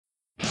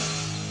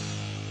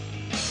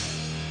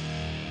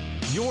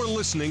You're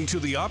listening to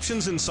the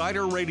Options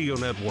Insider Radio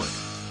Network.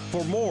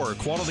 For more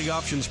quality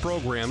options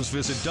programs,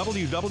 visit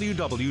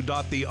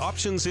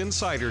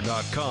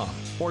www.theoptionsinsider.com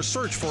or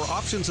search for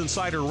Options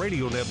Insider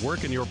Radio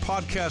Network in your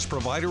podcast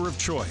provider of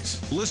choice.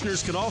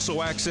 Listeners can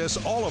also access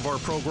all of our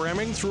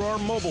programming through our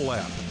mobile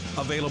app,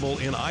 available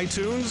in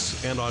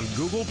iTunes and on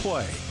Google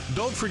Play.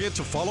 Don't forget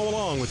to follow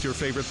along with your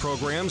favorite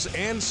programs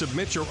and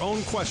submit your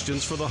own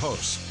questions for the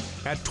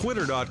hosts at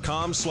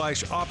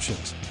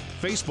twitter.com/options,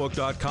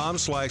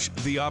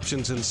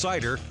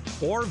 facebook.com/theoptionsinsider,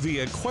 or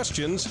via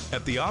questions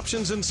at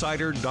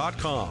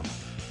theoptionsinsider.com.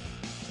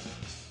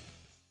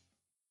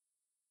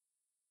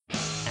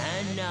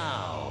 And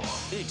now,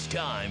 it's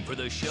time for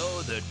the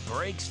show that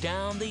breaks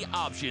down the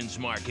options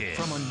market.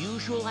 From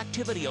unusual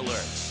activity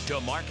alerts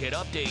to market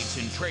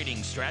updates and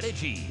trading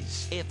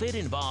strategies. If it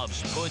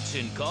involves puts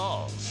and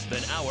calls,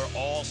 then our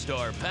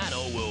all-star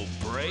panel will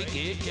break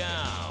it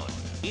down.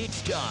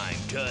 It's time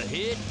to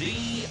hit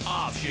the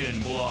option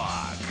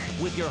block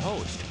with your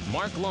host,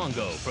 Mark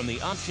Longo from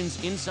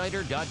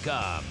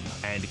theoptionsinsider.com,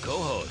 and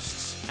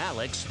co-hosts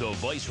Alex the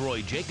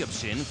Viceroy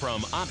Jacobson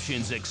from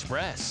Options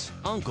Express,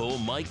 Uncle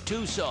Mike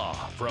Tusaw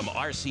from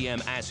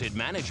RCM Asset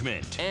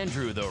Management,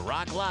 Andrew the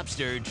Rock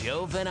Lobster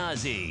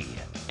Giovinazzi,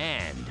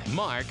 and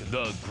Mark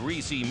the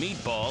Greasy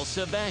Meatball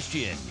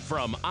Sebastian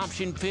from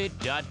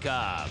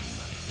OptionPit.com.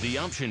 The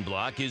Option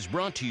Block is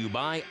brought to you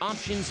by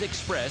Options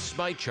Express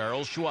by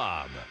Charles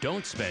Schwab.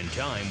 Don't spend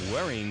time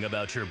worrying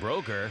about your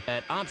broker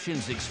at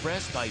Options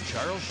Express by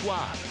Charles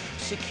Schwab.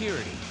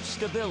 Security,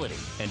 stability,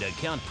 and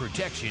account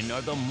protection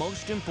are the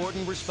most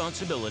important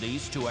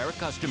responsibilities to our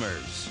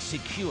customers.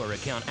 Secure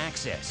account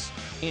access,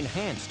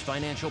 enhanced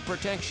financial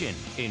protection,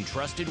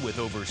 entrusted with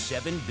over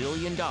 $7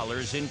 billion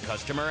in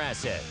customer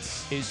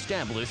assets.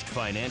 Established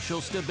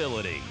financial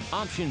stability.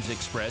 Options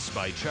Express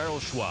by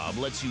Charles Schwab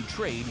lets you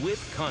trade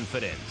with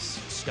confidence.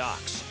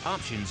 Stocks,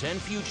 options, and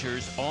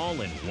futures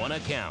all in one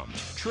account.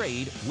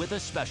 Trade with a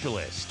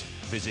specialist.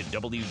 Visit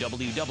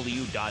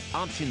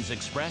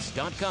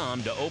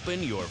www.optionsexpress.com to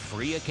open your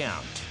free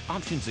account.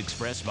 Options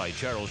Express by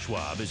Charles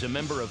Schwab is a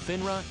member of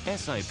FINRA,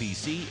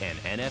 SIPC, and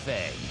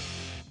NFA.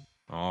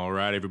 All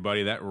right,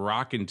 everybody, that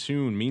rockin'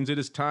 tune means it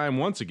is time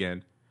once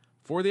again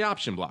for the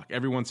Option Block,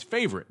 everyone's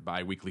favorite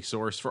bi-weekly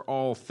source for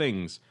all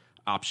things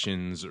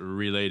options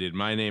related.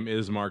 My name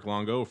is Mark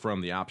Longo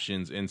from the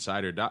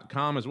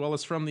OptionsInsider.com, as well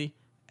as from the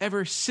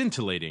ever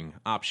scintillating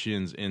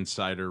Options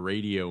Insider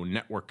Radio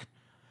Network.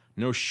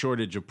 No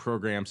shortage of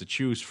programs to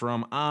choose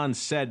from on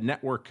said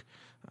network.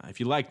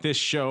 If you like this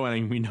show,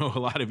 and we know a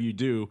lot of you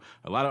do,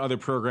 a lot of other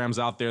programs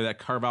out there that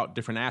carve out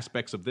different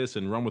aspects of this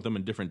and run with them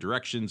in different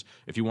directions.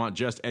 If you want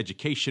just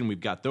education,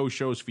 we've got those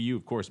shows for you.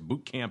 Of course,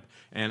 Boot Camp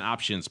and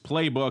Options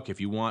Playbook. If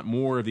you want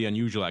more of the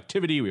unusual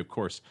activity, we, of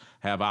course,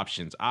 have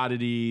Options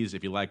Oddities.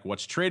 If you like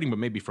what's trading, but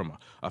maybe from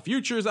a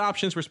futures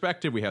options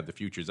perspective, we have the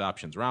Futures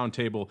Options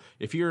Roundtable.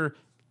 If you're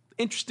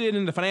interested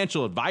in the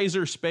financial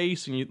advisor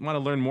space and you want to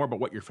learn more about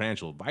what your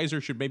financial advisor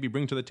should maybe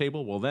bring to the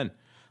table, well, then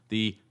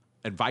the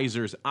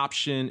advisor's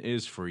option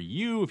is for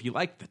you. If you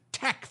like the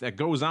tech that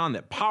goes on,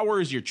 that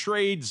powers your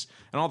trades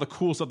and all the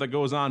cool stuff that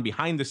goes on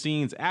behind the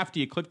scenes after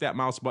you click that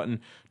mouse button,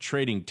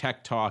 Trading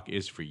Tech Talk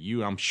is for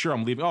you. I'm sure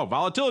I'm leaving. Oh,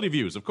 volatility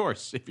views, of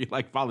course. If you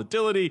like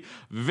volatility,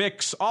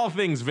 VIX, all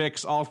things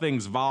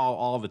vol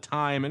all the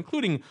time,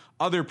 including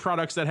other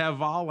products that have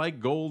vol like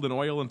gold and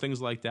oil and things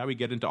like that. We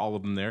get into all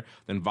of them there.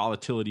 Then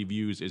volatility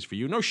views is for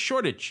you. No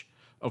shortage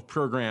of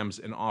programs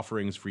and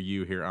offerings for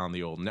you here on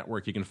the old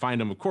network. You can find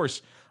them, of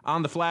course,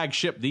 on the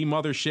flagship, the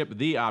mothership,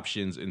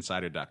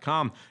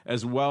 theoptionsinsider.com,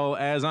 as well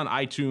as on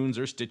iTunes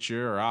or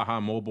Stitcher or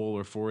Aha Mobile,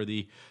 or for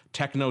the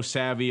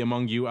techno-savvy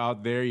among you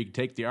out there, you can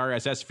take the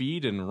RSS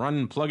feed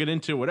and plug it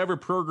into whatever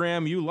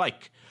program you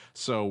like.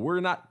 So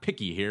we're not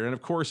picky here. And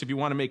of course, if you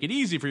want to make it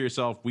easy for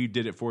yourself, we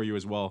did it for you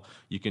as well.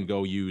 You can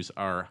go use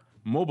our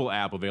mobile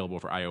app available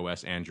for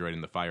iOS, Android,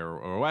 and the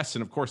Fire OS.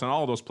 And of course, on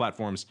all of those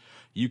platforms,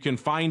 you can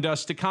find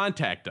us to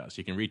contact us.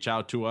 You can reach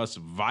out to us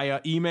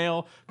via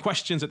email,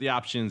 questions at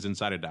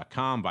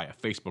theoptionsinsider.com, via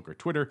Facebook or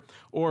Twitter,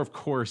 or of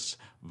course,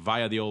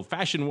 via the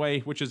old-fashioned way,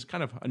 which is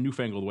kind of a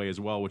newfangled way as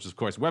well, which is, of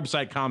course,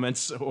 website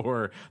comments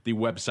or the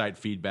website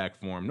feedback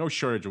form. No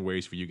shortage of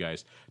ways for you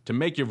guys to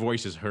make your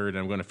voices heard, and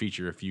I'm going to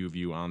feature a few of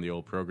you on the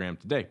old program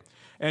today.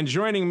 And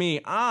joining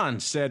me on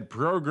said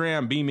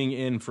program, beaming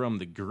in from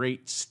the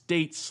great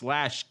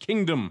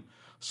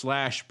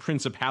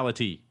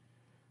state/kingdom/principality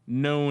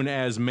known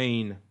as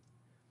Maine,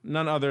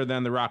 none other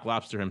than the Rock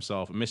Lobster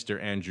himself, Mr.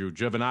 Andrew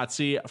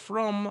Giovinazzi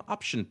from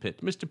Option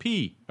Pit. Mr.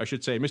 P, I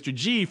should say, Mr.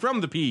 G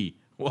from the P.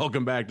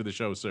 Welcome back to the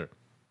show, sir.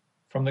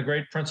 From the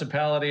great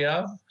principality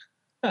of.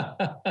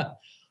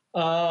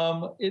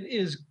 It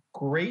is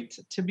great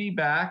to be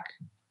back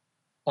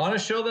on a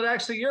show that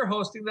actually you're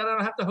hosting that I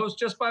don't have to host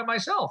just by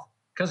myself,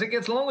 because it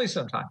gets lonely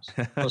sometimes.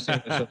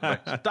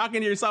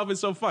 Talking to yourself is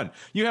so fun.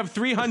 You have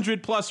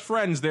 300 plus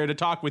friends there to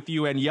talk with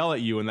you and yell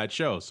at you in that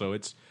show, so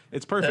it's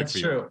perfect. That's for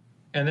you. True,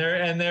 and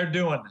they're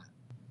doing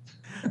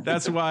that.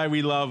 That's why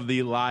we love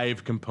the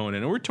live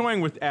component. And we're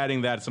toying with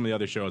adding that to some of the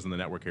other shows on the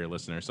network here,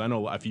 listeners. So I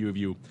know a few of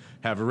you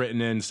have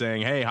written in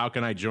saying, hey, how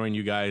can I join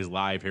you guys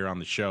live here on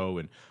the show?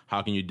 And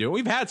how can you do it?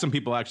 We've had some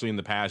people actually in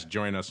the past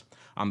join us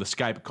on the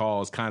Skype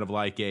calls, kind of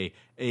like a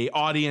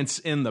audience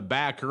in the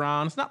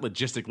background. It's not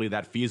logistically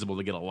that feasible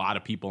to get a lot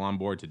of people on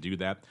board to do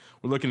that.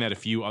 We're looking at a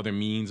few other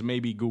means,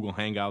 maybe Google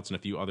Hangouts and a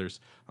few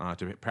others,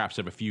 to perhaps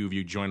have a few of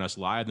you join us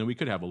live. Then we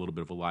could have a little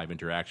bit of a live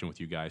interaction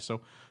with you guys.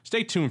 So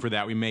stay tuned for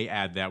that. We may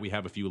add that. We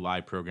have a few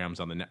live programs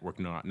on the network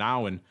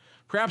now, and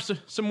perhaps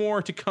some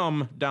more to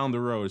come down the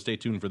road. Stay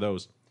tuned for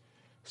those.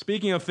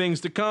 Speaking of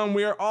things to come,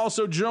 we are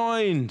also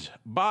joined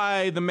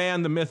by the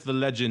man, the myth, the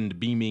legend,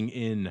 beaming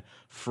in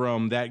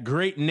from that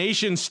great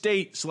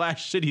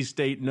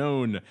nation-state/city-state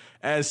known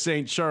as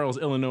St. Charles,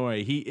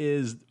 Illinois. He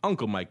is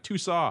Uncle Mike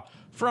Tusaw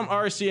from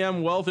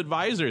RCM Wealth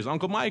Advisors.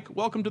 Uncle Mike,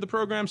 welcome to the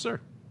program,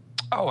 sir.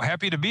 Oh,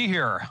 happy to be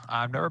here.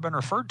 I've never been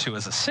referred to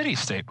as a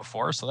city-state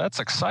before, so that's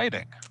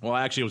exciting. Well,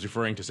 actually, I was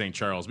referring to St.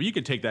 Charles, but you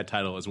could take that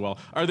title as well.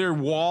 Are there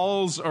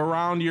walls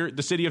around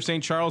the city of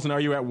St. Charles, and are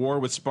you at war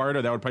with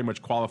Sparta? That would pretty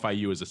much qualify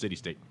you as a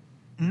city-state.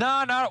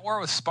 No, not at war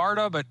with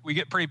Sparta, but we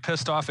get pretty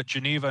pissed off at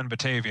Geneva and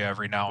Batavia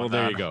every now and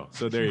then. Well, there you go.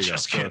 So there you go.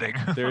 Just kidding.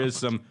 there is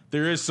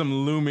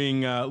some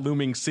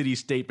looming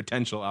city-state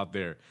potential out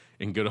there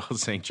in good old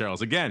St.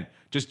 Charles. Again,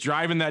 just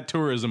driving that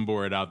tourism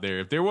board out there.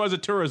 If there was a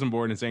tourism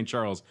board in St.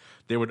 Charles,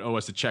 they would owe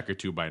us a check or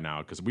two by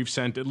now, because we've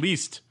sent at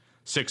least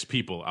 6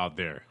 people out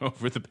there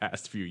over the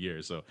past few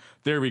years. So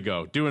there we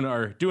go, doing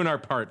our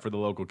part for the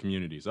local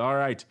communities. All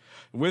right,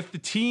 with the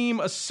team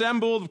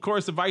assembled, of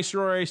course, the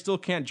Viceroy still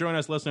can't join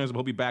us, listeners, but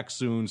he'll be back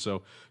soon.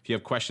 So if you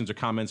have questions or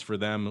comments for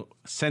them,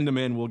 send them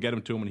in. We'll get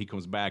them to him when he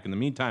comes back. In the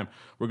meantime,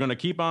 we're going to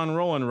keep on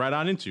rolling right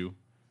on into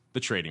the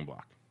trading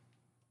block.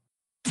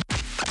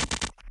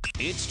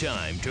 It's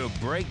time to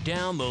break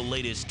down the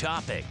latest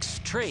topics,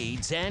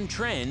 trades, and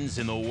trends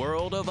in the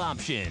world of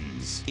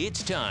options.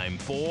 It's time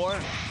for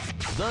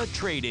the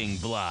Trading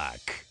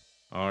Block.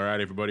 All right,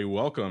 everybody,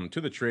 welcome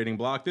to the Trading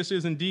Block. This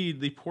is indeed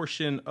the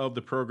portion of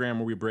the program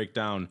where we break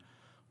down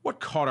what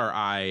caught our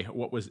eye,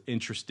 what was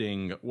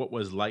interesting, what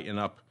was lighting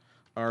up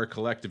our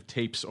collective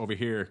tapes over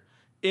here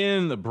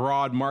in the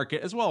broad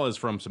market, as well as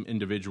from some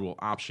individual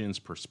options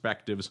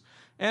perspectives.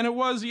 And it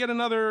was yet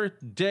another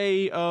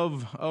day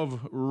of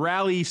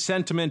rally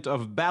sentiment,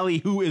 of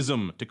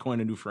ballyhooism, to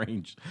coin a new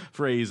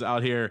phrase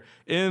out here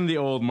in the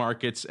old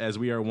markets, as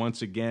we are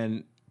once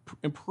again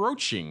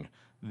approaching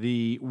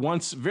the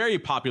once very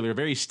popular,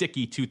 very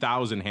sticky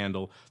 2000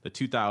 handle, the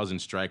 2000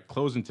 strike,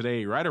 closing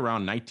today right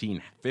around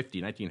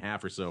 1950,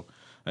 19.5 or so.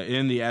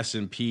 In the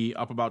S&P,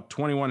 up about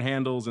 21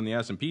 handles in the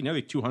S&P,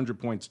 nearly 200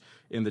 points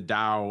in the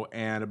Dow,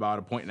 and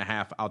about 1.5 points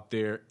out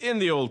there in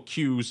the old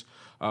Qs.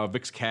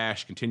 VIX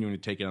cash continuing to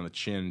take it on the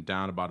chin,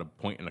 down about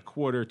 1.25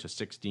 points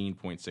to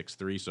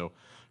 16.63. So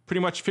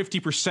pretty much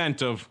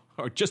 50% of,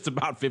 or just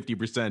about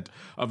 50%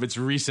 of its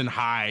recent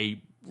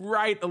high,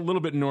 right a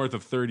little bit north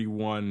of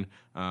 31,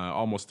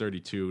 almost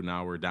 32.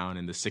 Now we're down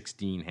in the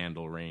 16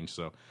 handle range.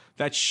 So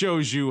that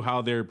shows you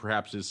how there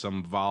perhaps is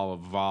some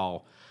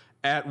vol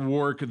at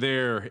work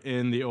there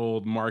in the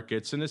old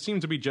markets. And it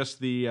seems to be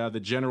just the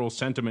general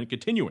sentiment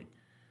continuing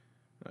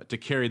to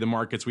carry the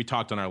markets. We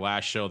talked on our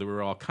last show that we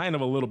were all kind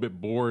of a little bit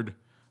bored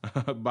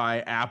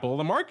by Apple.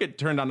 The market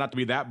turned out not to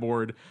be that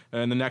bored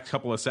in the next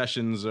couple of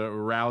sessions,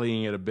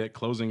 rallying it a bit,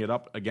 closing it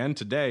up again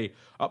today,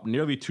 up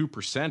nearly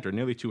 2% or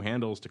nearly 2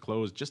 handles to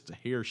close, just a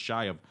hair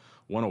shy of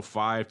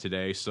 105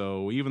 today.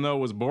 So even though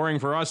it was boring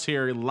for us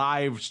here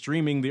live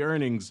streaming the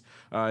earnings,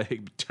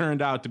 it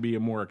turned out to be a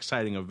more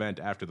exciting event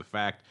after the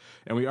fact.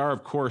 And we are,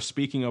 of course,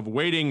 speaking of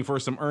waiting for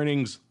some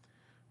earnings,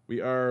 we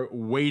are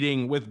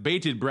waiting with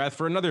bated breath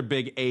for another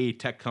big A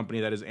tech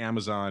company, that is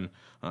Amazon,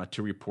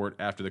 to report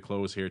after the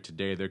close here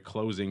today. They're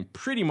closing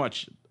pretty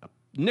much a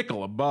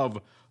nickel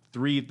above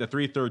the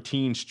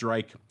 313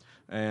 strike,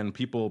 and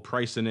people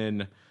pricing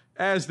in,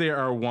 as they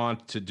are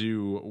wont to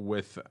do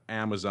with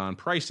Amazon,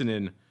 pricing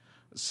in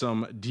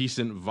some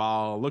decent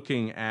vol,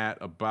 looking at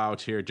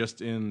about here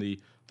just in the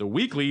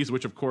weeklies,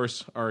 which of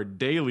course are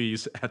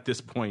dailies at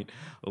this point,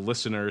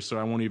 listeners, so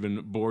I won't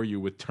even bore you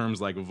with terms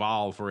like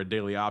vol for a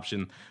daily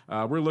option.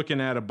 We're looking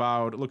at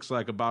about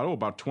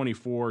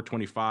 24,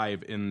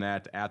 25 in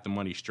that at the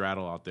money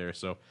straddle out there.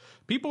 So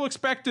people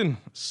expecting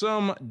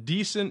some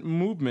decent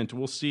movement.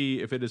 We'll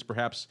see if it is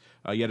perhaps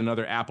yet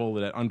another Apple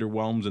that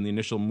underwhelms in the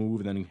initial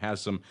move and then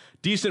has some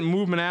decent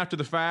movement after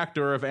the fact,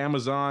 or if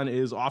Amazon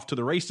is off to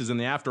the races in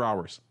the after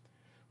hours.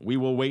 We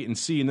will wait and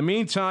see. In the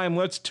meantime,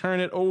 let's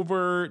turn it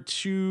over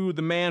to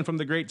the man from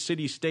the great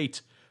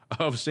city-state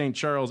of St.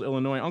 Charles,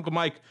 Illinois. Uncle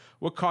Mike,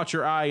 what caught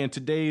your eye in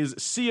today's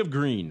sea of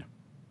green?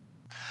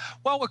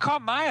 Well, what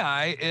caught my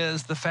eye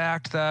is the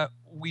fact that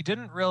we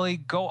didn't really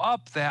go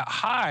up that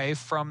high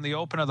from the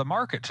open of the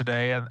market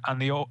today on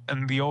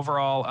the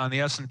overall on the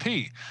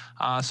S&P.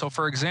 So,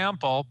 for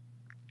example,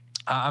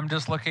 I'm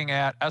just looking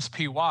at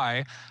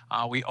SPY.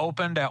 We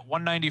opened at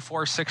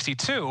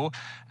 194.62,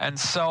 and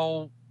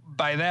so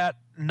by that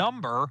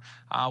number,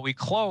 we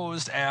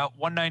closed at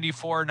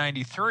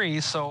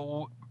 194.93.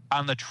 So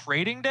On the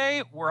trading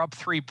day, we're up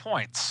 3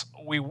 points.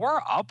 We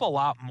were up a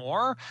lot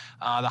more.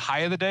 The high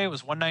of the day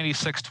was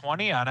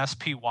 196.20 on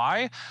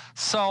SPY.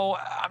 So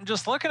I'm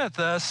just looking at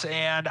this,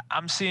 and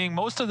I'm seeing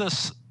most of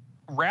this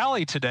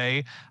rally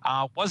today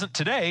wasn't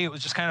today. It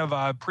was just kind of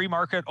a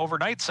pre-market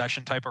overnight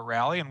session type of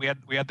rally, and we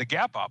had the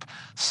gap up.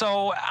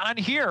 So on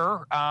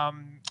here,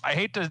 I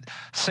hate to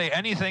say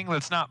anything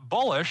that's not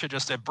bullish.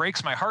 It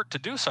breaks my heart to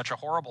do such a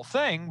horrible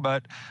thing,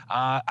 but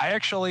I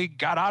actually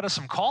got out of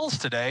some calls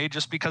today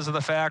just because of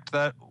the fact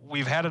that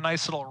we've had a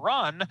nice little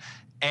run,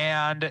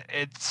 and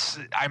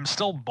I'm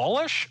still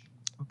bullish.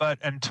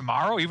 And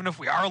tomorrow, even if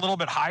we are a little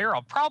bit higher,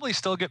 I'll probably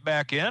still get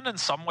back in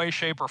some way,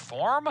 shape, or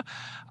form.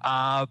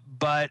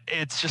 But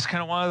it's just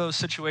kind of one of those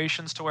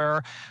situations to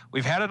where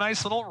we've had a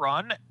nice little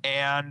run,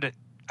 and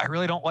I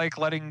really don't like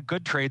letting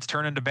good trades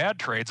turn into bad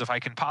trades if I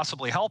can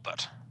possibly help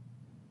it.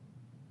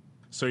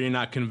 So you're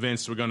not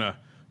convinced we're going to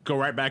go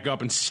right back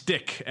up and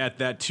stick at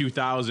that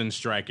 2,000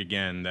 strike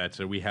again, that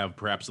we have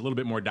perhaps a little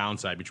bit more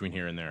downside between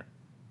here and there?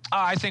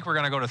 I think we're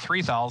going to go to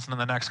 3,000 in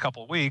the next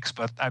couple of weeks,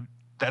 but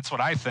that's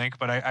what I think,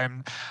 but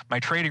my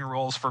trading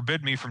rules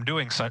forbid me from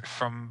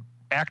from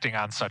acting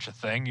on such a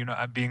thing,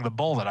 being the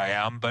bull that I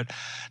am. But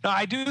no,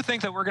 I do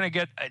think that we're going to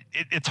get,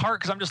 it's hard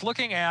because I'm just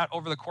looking at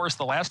over the course of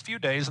the last few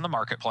days in the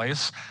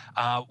marketplace,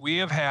 we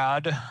have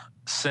had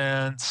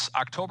since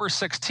October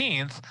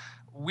 16th,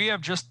 we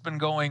have just been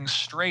going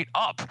straight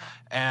up.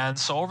 And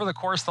so over the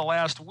course of the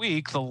last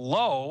week, the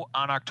low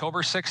on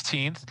October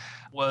 16th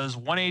was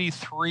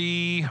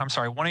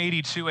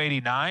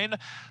 182.89.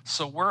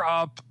 So we're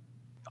up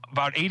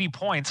about 80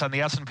 points on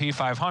the S&P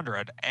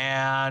 500.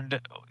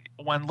 And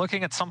when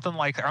looking at something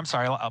like,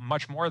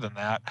 much more than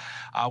that,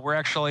 we're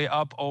actually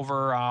up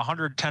over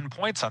 110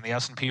 points on the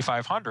S&P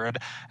 500.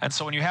 And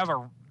so when you have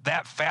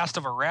that fast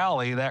of a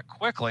rally that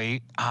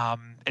quickly,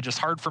 it's just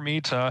hard for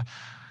me to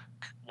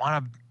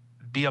want to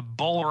be a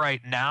bull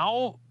right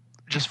now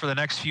just for the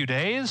next few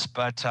days.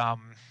 But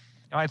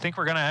I think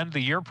we're going to end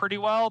the year pretty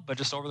well, but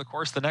just over the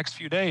course of the next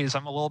few days,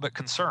 I'm a little bit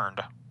concerned.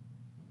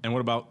 And what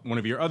about one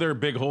of your other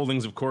big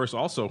holdings, of course,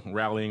 also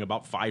rallying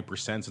about 5%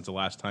 since the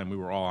last time we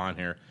were all on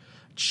here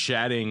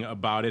chatting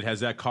about it? Has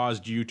that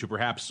caused you to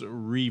perhaps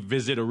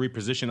revisit or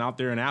reposition out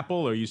there in Apple,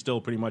 or are you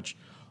still pretty much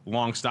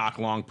long stock,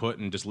 long put,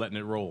 and just letting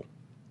it roll?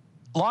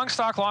 Long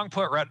stock, long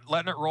put,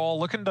 letting it roll.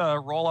 Looking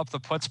to roll up the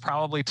puts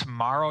probably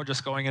tomorrow,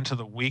 just going into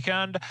the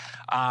weekend.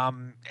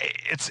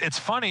 It's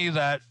funny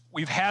that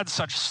we've had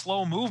such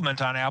slow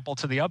movement on Apple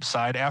to the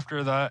upside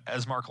after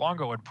as Mark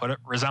Longo would put it,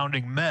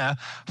 resounding meh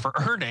for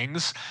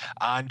earnings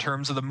in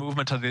terms of the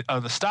movement of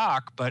the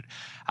stock. But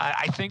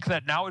I think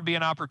that now would be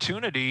an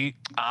opportunity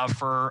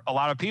for a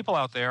lot of people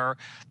out there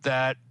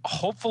that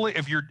hopefully,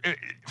 if you're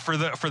for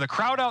the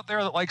crowd out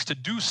there that likes to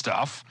do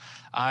stuff.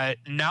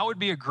 Now would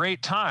be a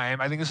great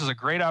time. I think this is a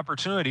great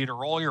opportunity to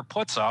roll your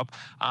puts up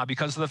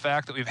because of the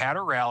fact that we've had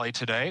a rally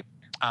today.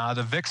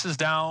 The VIX is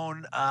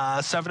down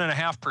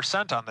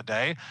 7.5% on the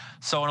day.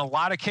 So in a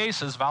lot of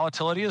cases,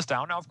 volatility is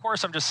down. Now, of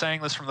course, I'm just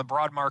saying this from the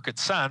broad market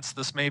sense.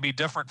 This may be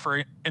different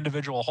for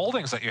individual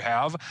holdings that you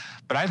have,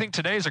 but I think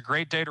today is a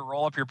great day to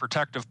roll up your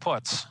protective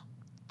puts.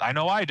 I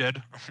know I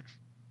did.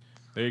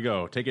 There you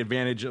go. Take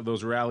advantage of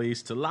those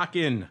rallies to lock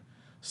in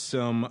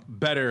some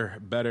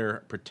better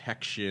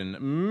protection.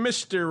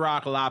 Mr.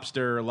 Rock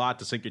Lobster, a lot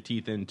to sink your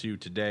teeth into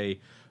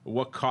today.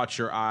 What caught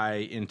your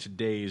eye in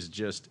today's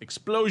just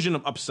explosion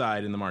of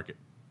upside in the market?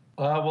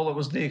 Well, it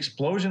was the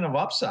explosion of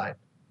upside.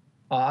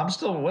 I'm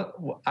still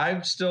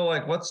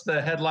like, what's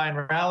the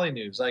headline rally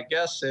news? I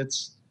guess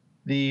it's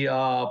the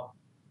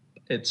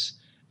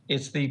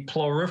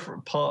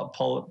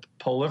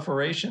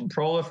proliferation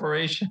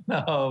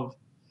of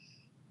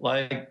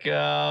like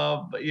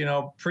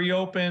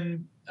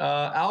pre-open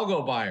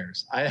algo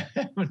buyers. I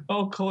have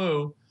no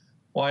clue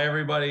why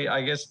everybody,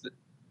 I guess,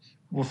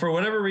 for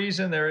whatever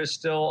reason, there is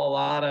still a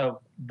lot of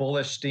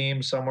bullish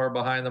steam somewhere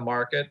behind the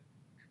market.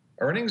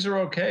 Earnings are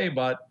okay,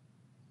 but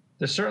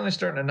they're certainly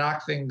starting to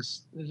knock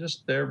things.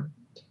 They're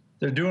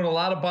doing a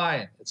lot of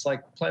buying. It's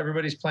like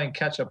everybody's playing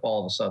catch up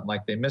all of a sudden,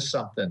 like they missed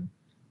something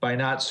by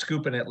not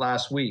scooping it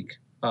last week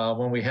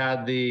when we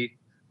had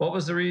what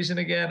was the reason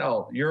again?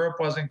 Oh, Europe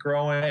wasn't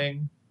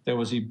growing. There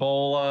was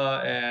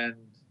Ebola, and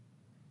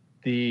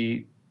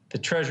the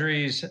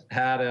treasuries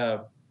had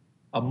a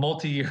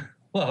multi-year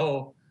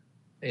low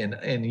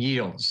in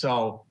yield.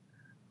 So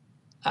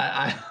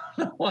I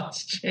don't know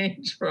what's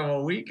changed from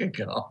a week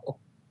ago.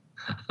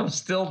 I'm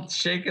still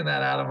shaking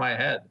that out of my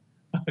head.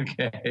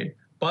 Okay.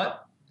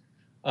 But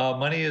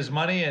money is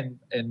money, and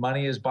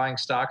money is buying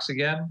stocks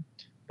again.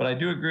 But I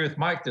do agree with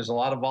Mike. There's a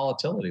lot of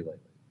volatility lately.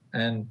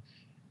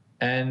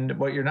 And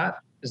what you're not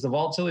is the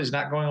volatility is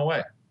not going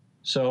away.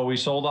 So we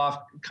sold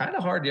off kind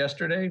of hard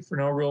yesterday for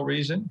no real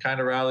reason,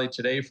 kind of rallied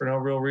today for no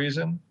real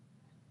reason.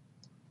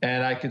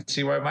 And I could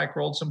see why Mike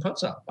rolled some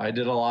puts up. I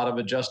did a lot of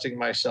adjusting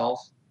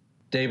myself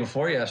day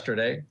before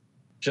yesterday,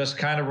 just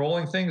kind of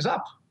rolling things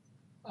up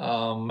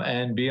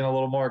and being a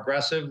little more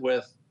aggressive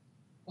with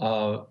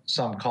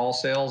some call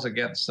sales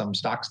against some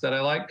stocks that I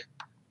like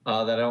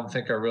that I don't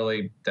think are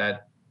really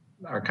that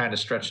are kind of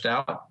stretched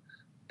out.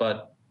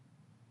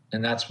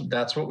 and that's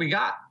what we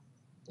got.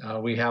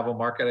 We have a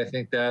market, I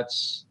think,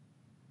 that's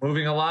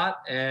moving a lot,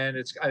 and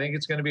I think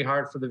it's going to be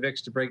hard for the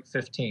VIX to break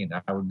 15.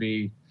 I would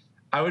be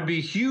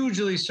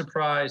hugely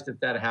surprised if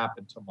that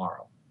happened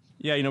tomorrow.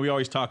 Yeah, we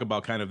always talk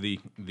about kind of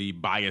the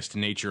biased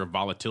nature of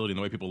volatility and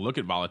the way people look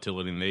at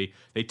volatility, and they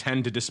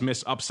tend to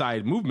dismiss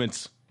upside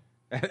movements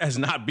as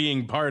not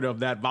being part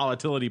of that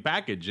volatility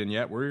package, and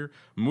yet we're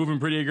moving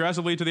pretty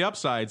aggressively to the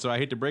upside. So I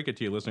hate to break it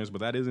to you, listeners,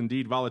 but that is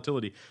indeed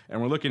volatility.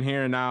 And we're looking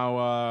here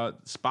now,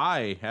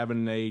 SPY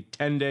having a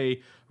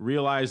 10-day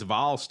realized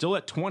vol still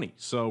at 20.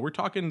 So we're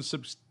talking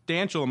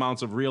substantial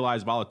amounts of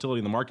realized volatility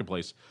in the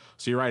marketplace.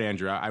 So you're right,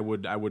 Andrew. I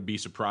would be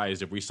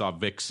surprised if we saw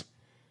VIX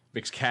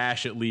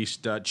cash at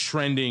least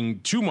trending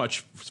too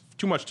much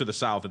to the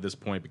south at this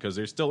point, because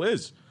there still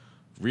is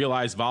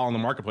realized vol in the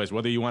marketplace.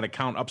 Whether you want to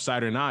count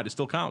upside or not, it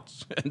still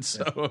counts. And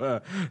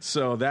so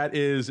that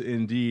is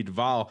indeed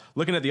vol.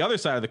 Looking at the other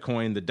side of the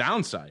coin, the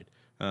downside,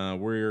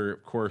 we're,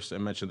 of course, I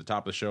mentioned at the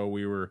top of the show,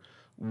 we were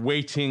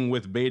waiting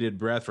with bated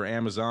breath for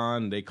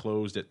Amazon. They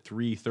closed at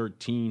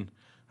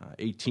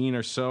 313.18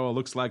 or so. It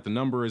looks like the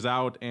number is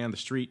out, and the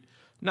street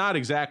not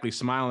exactly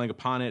smiling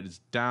upon it. It's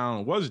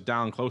down. It was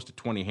down close to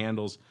 20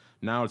 handles.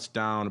 Now it's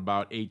down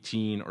about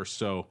 18 or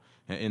so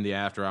in the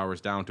after hours,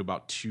 down to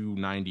about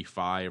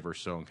 295 or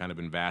so, and kind of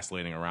been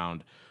vacillating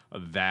around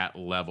that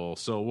level.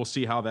 So we'll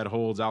see how that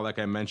holds out. Like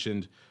I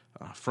mentioned,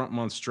 front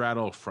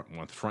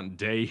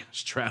day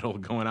straddle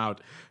going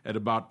out at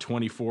about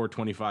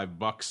 25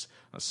 bucks.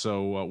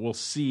 So we'll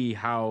see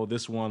how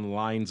this one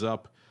lines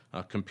up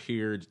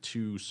compared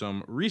to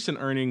some recent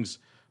earnings.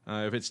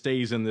 If it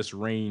stays in this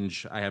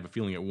range, I have a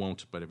feeling it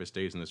won't, but if it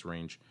stays in this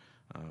range,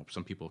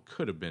 some people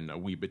could have been a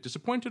wee bit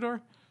disappointed,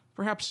 or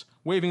perhaps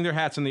waving their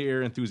hats in the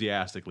air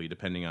enthusiastically,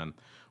 depending on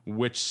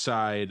which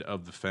side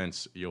of the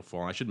fence you'll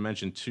fall on. I should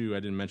mention, too, I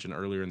didn't mention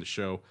earlier in the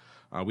show,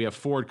 we have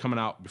Ford coming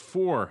out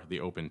before the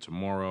open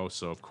tomorrow.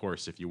 So, of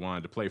course, if you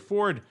wanted to play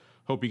Ford,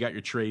 hope you got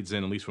your trades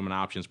in, at least from an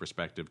options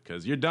perspective,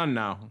 because you're done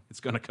now. It's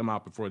going to come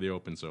out before the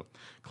open. So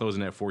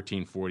closing at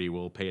 1440,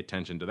 we'll pay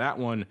attention to that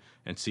one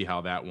and see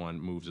how that one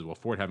moves as well.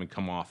 Ford having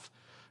come off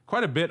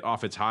quite a bit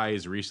off its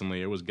highs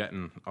recently. It was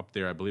getting up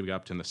there, I believe, got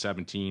up to in the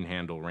 17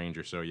 handle range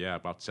or so. Yeah,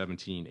 about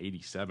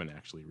 1787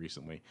 actually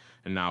recently.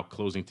 And now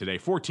closing today,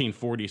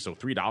 1440, so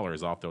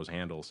 $3 off those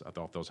handles,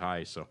 off those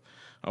highs. So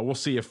we'll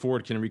see if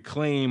Ford can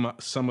reclaim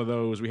some of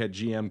those. We had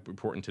GM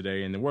reporting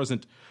today, and it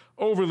wasn't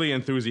overly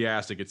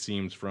enthusiastic, it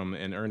seems, from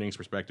an earnings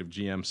perspective.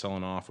 GM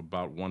selling off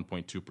about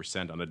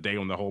 1.2% on a day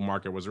when the whole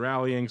market was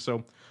rallying.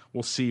 So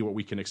we'll see what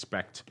we can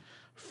expect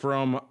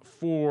from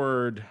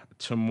Ford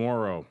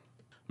tomorrow.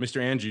 Mr.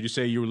 Andrew, did you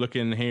say you were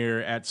looking here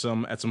at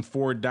some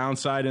Ford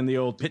downside in the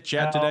old pit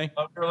chat today?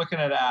 We were looking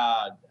at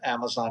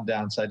Amazon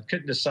downside.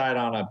 Couldn't decide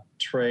on a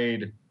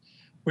trade.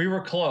 We were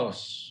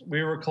close,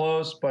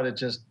 but it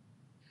just,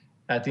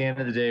 at the end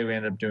of the day, we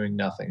ended up doing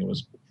nothing. It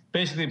was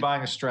basically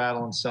buying a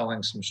straddle and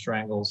selling some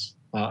strangles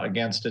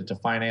against it to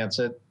finance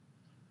it,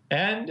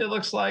 and it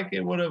looks like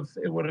it would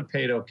have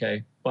paid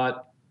okay.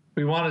 But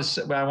I wanted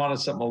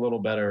something a little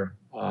better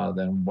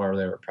than where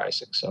they were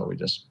pricing, so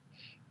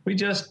we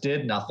just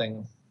did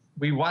nothing.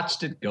 We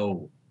watched it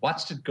go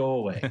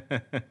away.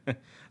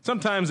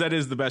 Sometimes that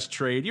is the best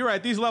trade. You're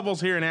right. These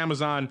levels here in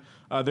Amazon,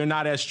 they're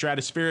not as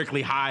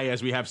stratospherically high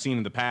as we have seen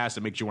in the past.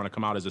 It makes you want to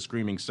come out as a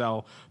screaming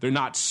sell. They're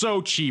not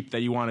so cheap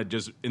that you want to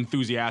just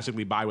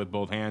enthusiastically buy with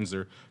both hands.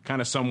 They're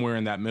kind of somewhere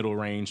in that middle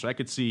range. So I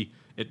could see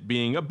it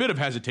being a bit of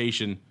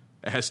hesitation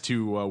as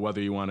to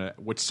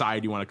which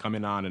side you want to come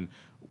in on and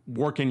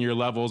work in your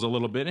levels a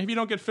little bit. And if you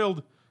don't get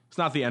filled, it's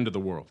not the end of the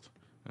world.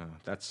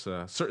 That's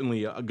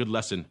certainly a good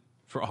lesson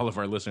for all of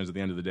our listeners at the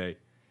end of the day.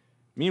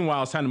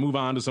 Meanwhile, it's time to move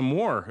on to some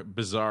more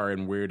bizarre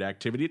and weird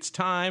activity. It's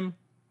time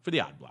for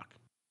the Odd Block.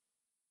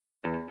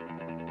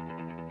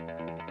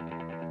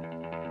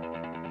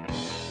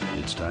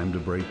 It's time to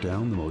break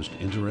down the most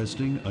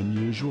interesting,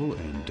 unusual,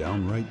 and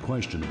downright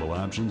questionable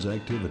options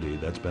activity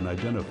that's been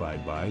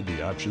identified by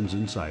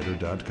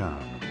theoptionsinsider.com.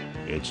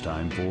 It's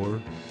time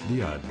for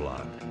the Odd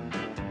Block.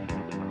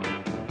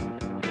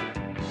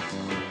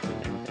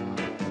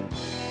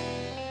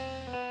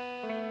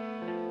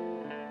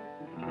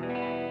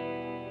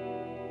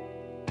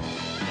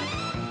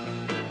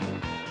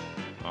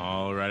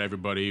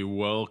 Everybody,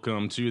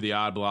 welcome to the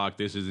Odd Block.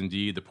 This is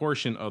indeed the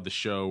portion of the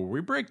show where we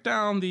break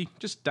down the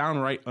just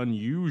downright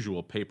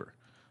unusual paper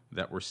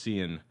that we're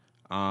seeing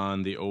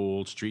on the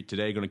old street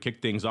today. Going to kick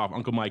things off.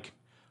 Uncle Mike,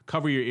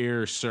 cover your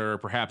ears, sir.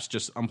 Perhaps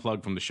just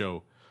unplug from the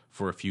show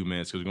for a few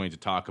minutes, because we're going to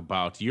talk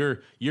about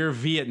your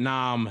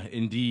Vietnam.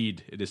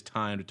 Indeed, it is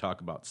time to talk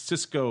about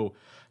Cisco.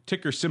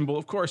 Ticker symbol,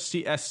 of course,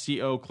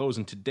 CSCO,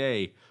 closing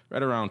today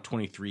right around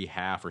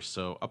 23.5 or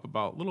so, up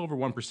about a little over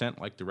 1%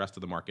 like the rest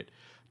of the market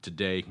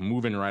today,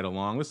 moving right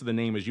along. This is the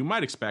name, as you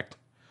might expect,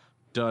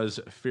 does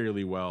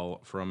fairly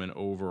well from an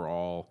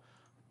overall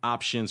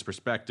options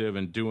perspective,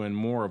 and doing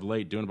more of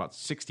late, doing about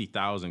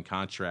 60,000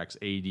 contracts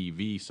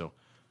ADV, so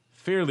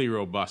fairly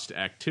robust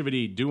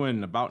activity,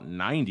 doing about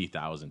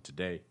 90,000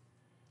 today.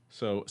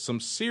 So some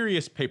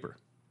serious paper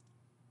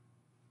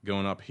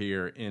going up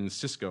here in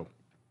Cisco.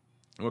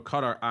 What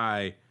caught our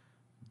eye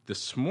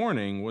this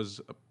morning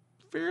was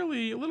a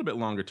little bit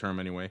longer term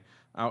anyway,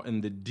 out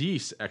in the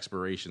DEACE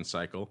expiration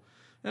cycle.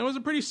 And it was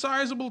a pretty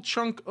sizable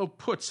chunk of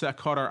puts that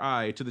caught our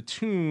eye to the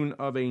tune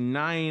of a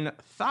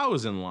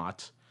 9,000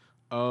 lot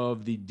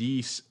of the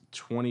DEACE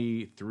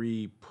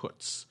 23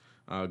 puts,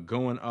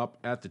 going up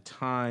at the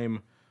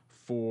time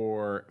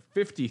for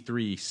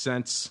 53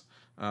 cents.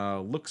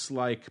 Looks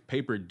like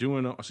paper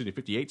doing them,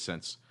 58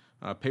 cents.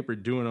 Paper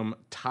doing them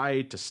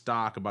tied to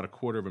stock, about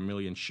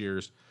 250,000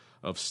 shares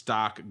of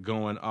stock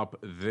going up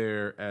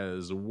there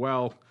as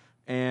well.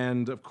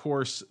 And of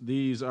course,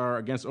 these are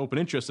against open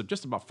interest of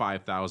just about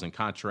 5,000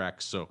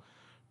 contracts. So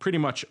pretty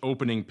much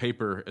opening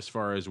paper as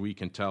far as we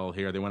can tell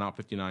here. They went out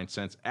 59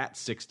 cents at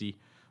 60.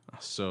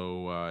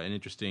 So an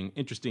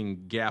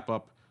interesting gap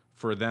up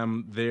for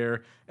them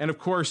there. And of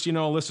course,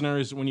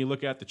 listeners, when you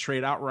look at the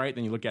trade outright,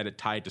 then you look at it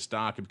tied to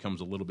stock, it becomes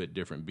a little bit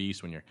different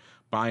beast. When you're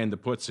buying the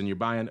puts and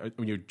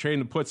when you're trading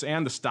the puts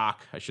and the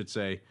stock, I should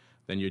say,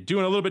 then you're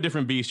doing a little bit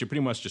different beast. You're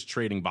pretty much just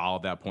trading vol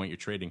at that point. You're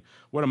trading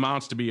what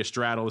amounts to be a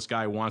straddle. This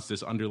guy wants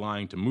this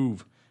underlying to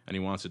move, and he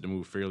wants it to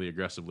move fairly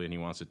aggressively, and he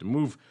wants it to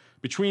move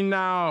between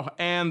now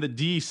and the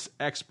DEACE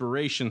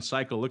expiration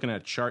cycle. Looking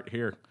at a chart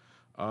here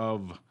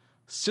of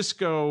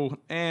Cisco,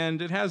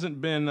 and it hasn't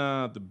been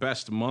the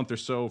best month or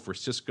so for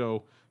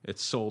Cisco.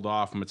 It's sold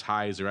off from its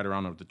highs. They're at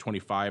around the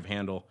 25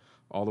 handle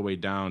all the way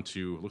down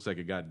to, looks like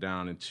it got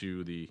down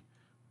into the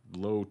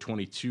low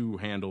 22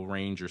 handle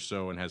range or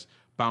so, and has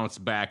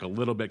bounced back a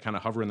little bit, kind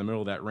of hovering in the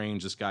middle of that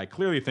range. This guy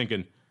clearly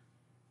thinking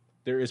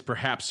there is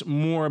perhaps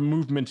more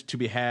movement to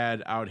be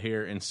had out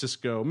here in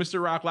Cisco.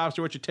 Mr. Rock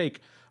Lobster, what's your take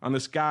on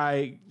this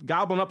guy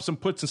gobbling up some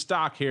puts and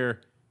stock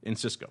here in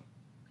Cisco?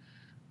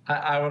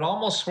 I would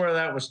almost swear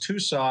that was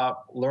Tusaw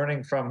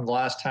learning from the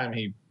last time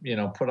he,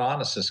 put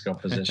on a Cisco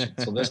position.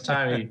 So this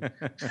time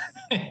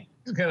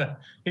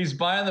he's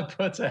buying the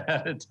puts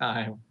ahead of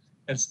time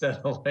instead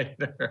of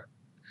later.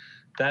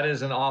 That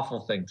is an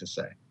awful thing to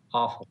say.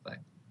 Awful thing.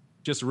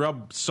 Just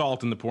rub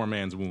salt in the poor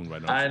man's wound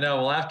right now. I know.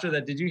 Well, after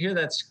that, did you hear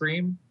that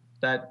scream?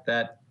 That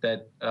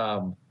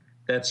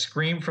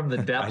scream from the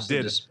depths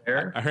of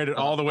despair? I heard it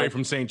all the way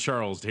from St.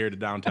 Charles here to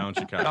downtown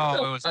Chicago.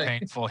 Oh, it was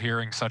painful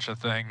hearing such a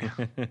thing.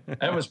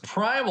 It was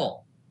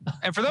primal.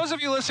 And for those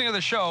of you listening to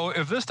the show,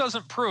 if this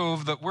doesn't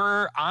prove that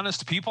we're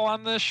honest people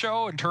on this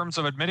show in terms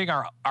of admitting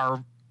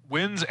our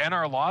wins and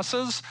our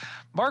losses,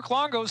 Mark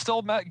Longo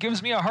still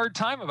gives me a hard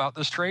time about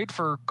this trade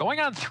for going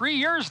on 3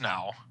 years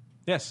now.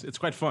 Yes, it's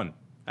quite fun.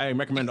 I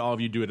recommend all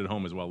of you do it at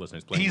home as well,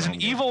 listeners. He's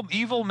an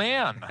evil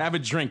man. Have a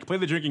drink. Play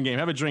the drinking game.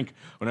 Have a drink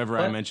whenever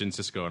I mention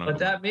Cisco. But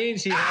that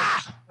means he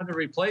has someone to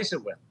replace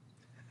it with.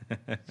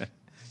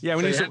 Yeah,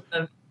 we need some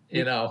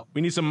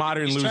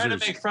modern losers. He's trying to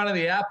make fun of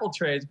the Apple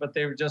trades, but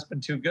they've just been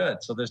too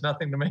good, so there's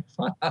nothing to make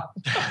fun of.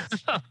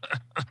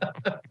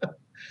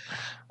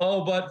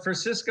 Oh, but for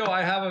Cisco,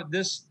 I have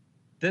this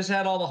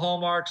had all the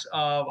hallmarks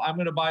of I'm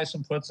going to buy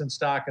some puts in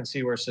stock and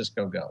see where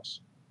Cisco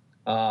goes.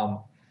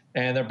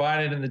 And they're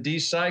buying it in the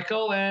DEACE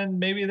cycle, and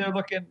maybe they're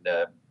looking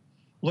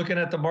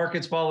at the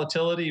market's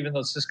volatility, even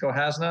though Cisco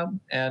has none.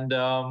 And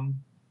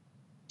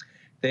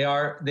they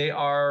are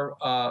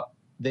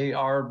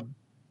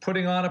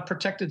putting on a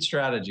protected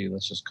strategy.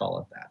 Let's just call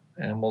it that,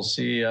 and we'll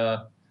see.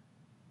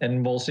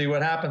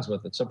 What happens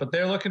with it. So, but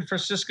they're looking for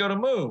Cisco to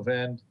move,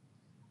 and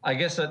I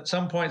guess at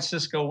some point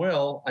Cisco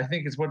will. I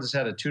think it's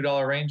had a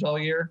 $2 range all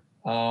year.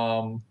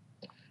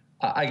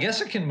 I guess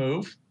it can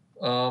move,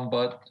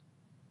 but.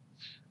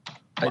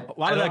 I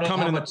don't know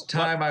how much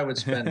time I would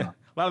spend on. A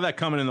lot of that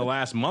coming in the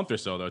last month or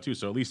so, though, too.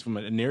 So at least from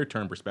a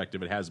near-term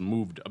perspective, it has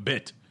moved a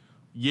bit.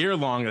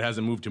 Year-long, it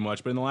hasn't moved too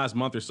much, but in the last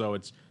month or so,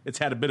 it's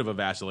had a bit of a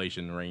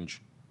vacillation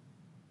range.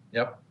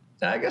 Yep,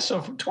 I guess so.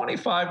 From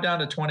 25 down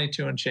to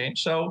 22 and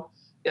change. So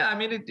yeah, I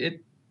mean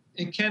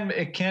it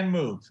can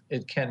move.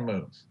 It can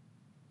move.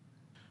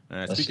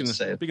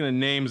 Speaking of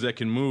names that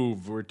can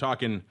move, we're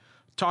talking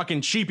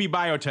cheapy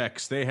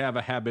biotechs. They have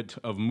a habit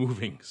of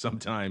moving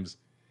sometimes.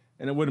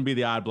 And it wouldn't be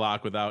the odd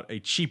block without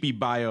a cheapy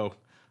bio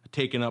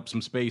taking up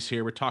some space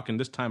here. We're talking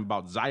this time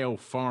about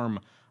ZIOPHARM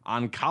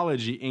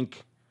Oncology Inc.,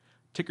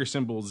 ticker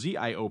symbol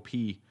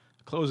ZIOP,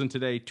 closing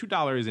today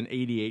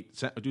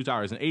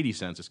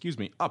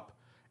 $2.80, up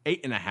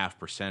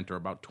 8.5% or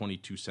about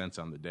 22 cents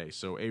on the day.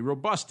 So a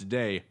robust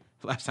day.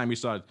 Last time we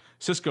saw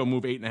Cisco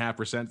move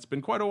 8.5%, it's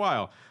been quite a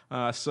while.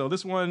 So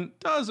this one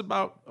does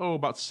about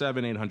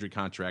 700-800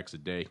 contracts a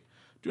day,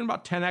 doing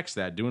about 10x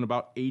that, doing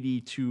about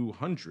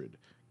 8,200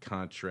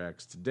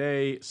 contracts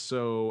today.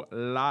 So a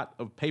lot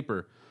of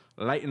paper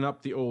lighting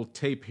up the old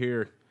tape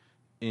here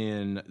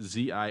in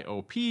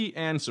ZIOP.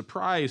 And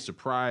surprise,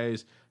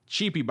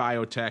 cheapy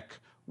biotech.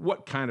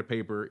 What kind of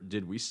paper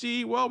did we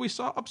see? Well, we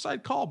saw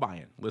upside call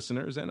buying,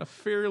 listeners, and a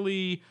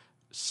fairly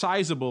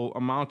sizable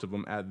amount of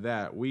them at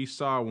that. We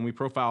saw when we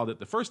profiled it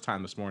the first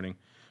time this morning,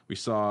 we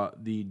saw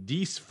the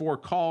DEACE 4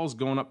 calls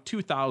going up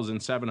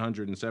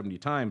 2,770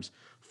 times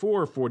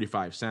for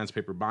 45 cents.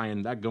 Paper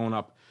buying, that going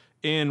up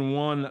in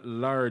one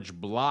large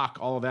block.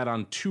 All of that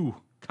on 2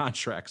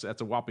 contracts.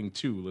 That's a whopping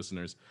 2,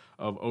 listeners,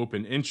 of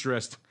open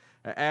interest.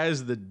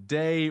 As the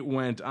day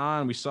went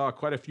on, we saw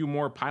quite a few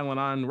more piling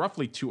on,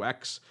 roughly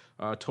 2x,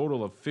 a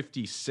total of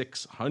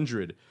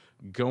 5,600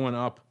 going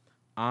up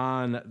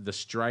on the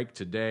strike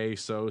today.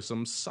 So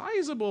some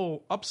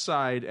sizable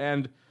upside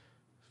and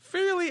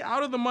fairly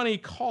out-of-the-money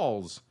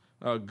calls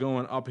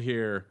going up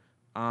here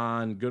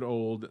on good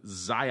old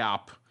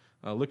ZIOP.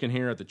 Looking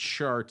here at the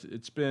chart,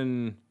 it's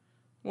been...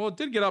 Well, it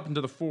did get up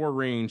into the 4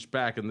 range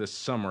back in this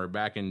summer,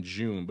 back in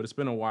June, but it's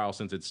been a while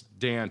since it's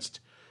danced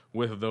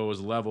with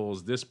those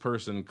levels. This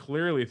person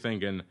clearly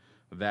thinking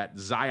that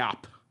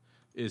ZIOP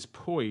is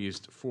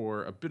poised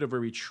for a bit of a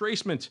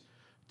retracement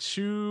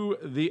to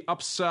the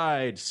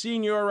upside.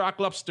 Senior Rock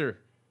Lobster,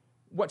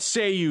 what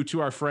say you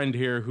to our friend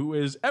here who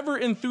is ever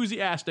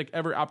enthusiastic,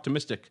 ever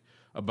optimistic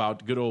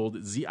about good old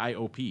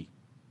ZIOP?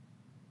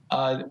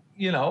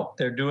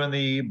 They're doing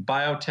the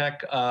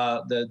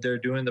biotech. They're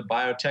doing the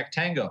biotech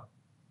tango,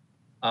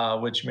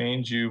 which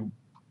means you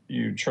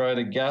try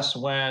to guess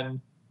when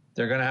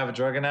they're going to have a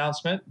drug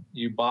announcement.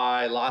 You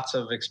buy lots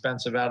of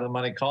expensive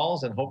out-of-the-money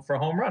calls and hope for a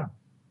home run,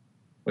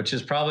 which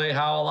is probably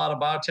how a lot of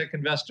biotech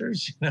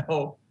investors,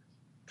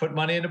 put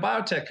money into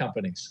biotech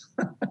companies.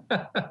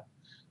 That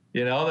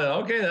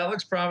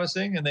looks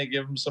promising, and they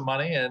give them some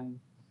money, and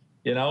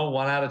 1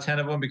 out of 10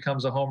 of them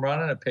becomes a home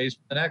run, and it pays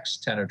for the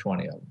next 10 or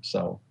 20 of them.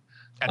 So,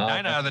 and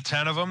 9 out of the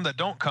 10 of them that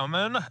don't come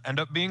in end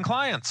up being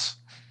clients.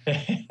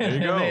 There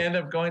you go. They end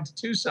up going to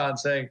Tucson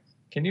saying,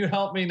 "Can you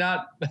help me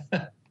not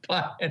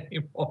buy any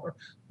more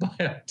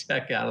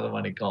biotech out of the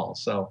money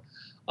calls?" So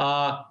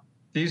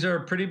these are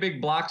pretty big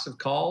blocks of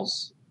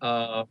calls,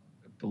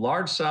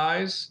 large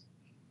size,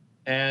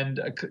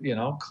 and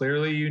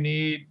clearly you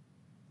need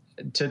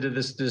to do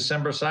this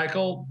December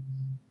cycle.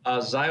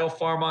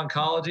 ZIOPHARM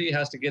Oncology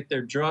has to get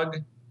their drug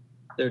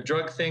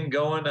thing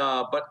going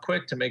but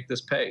quick to make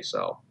this pay.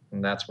 So,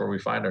 and that's where we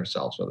find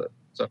ourselves with it.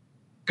 So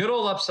good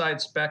old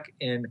upside spec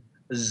in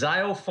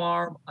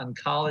ZIOPHARM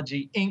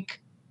Oncology Inc,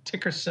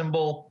 ticker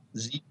symbol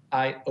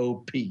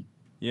ZIOP.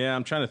 Yeah,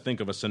 I'm trying to think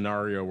of a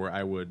scenario where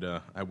I would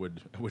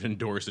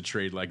endorse a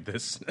trade like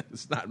this.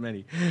 It's not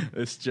many.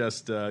 It's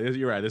just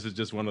you're right. This is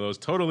just one of those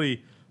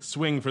totally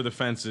swing for the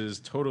fences,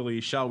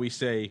 totally, shall we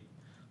say,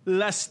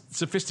 less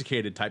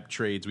sophisticated type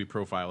trades we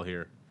profile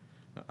here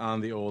on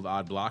the old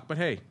odd block. But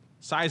hey,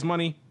 size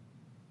money,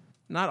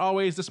 not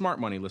always the smart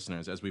money,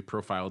 listeners, as we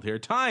profiled here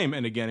time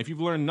and again. If you've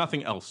learned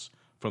nothing else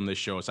from this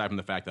show, aside from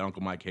the fact that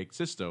Uncle Mike hates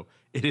Cisco,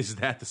 it is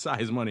that the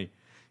size money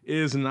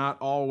is not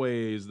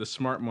always the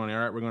smart money. All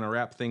right, we're going to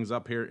wrap things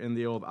up here in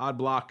the old odd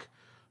block.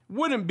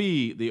 Wouldn't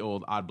be the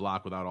old odd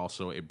block without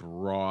also a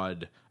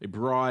broad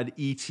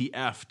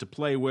ETF to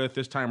play with.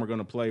 This time we're going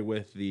to play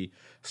with the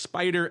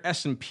Spider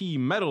S&P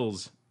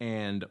Metals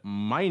and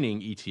Mining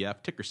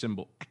ETF, ticker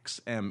symbol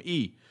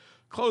XME.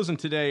 Closing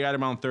today at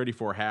around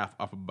 34.5,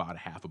 up about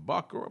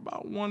 $0.50 or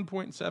about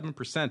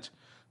 1.7%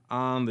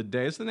 on the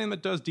day. It's the name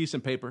that does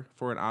decent paper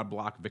for an odd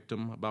block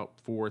victim, about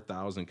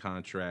 4,000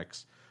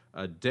 contracts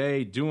a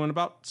day, doing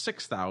about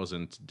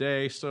 6,000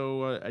 today,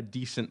 so a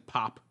decent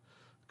pop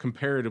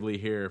comparatively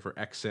here for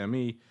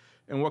XME.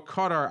 And what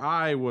caught our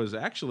eye was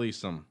actually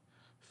some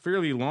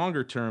fairly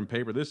longer term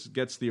paper. This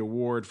gets the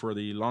award for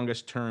the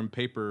longest term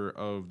paper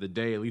of the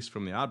day, at least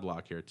from the odd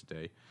block here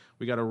today.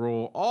 We got to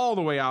roll all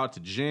the way out to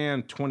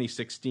Jan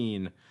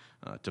 2016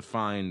 to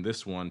find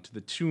this one, to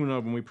the tune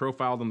of, when we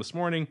profiled them this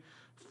morning,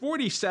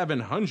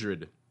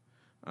 4,700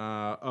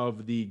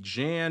 of the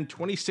Jan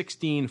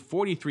 2016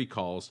 43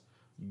 calls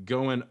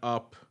going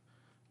up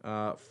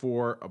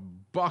for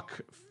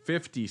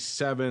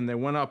 $1.57. They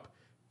went up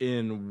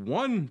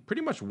in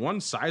pretty much one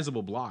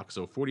sizable block,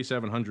 so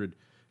 4,700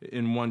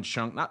 in one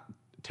chunk. Not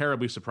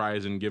terribly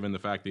surprising given the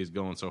fact that he's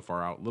going so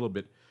far out. A little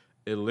bit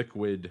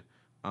illiquid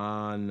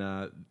on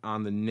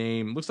the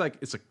name. Looks like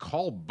it's a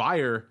call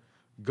buyer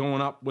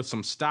going up with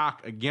some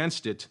stock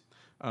against it.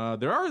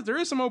 There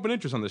is some open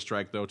interest on this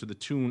strike, though, to the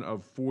tune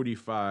of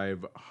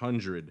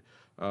 4,500.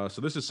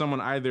 So this is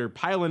someone either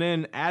piling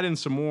in, adding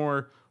some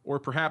more, or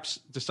perhaps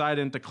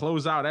deciding to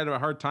close out. I had a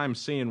hard time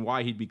seeing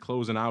why he'd be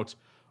closing out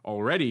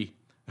already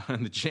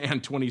on the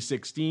Jan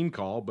 2016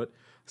 call, but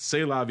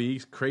c'est la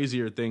vie,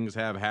 crazier things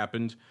have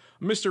happened.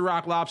 Mr.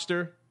 Rock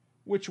Lobster,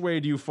 which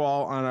way do you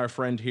fall on our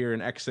friend here in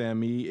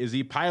XME? Is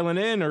he piling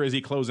in or is he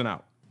closing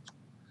out?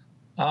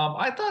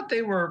 I thought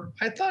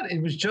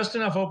it was just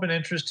enough open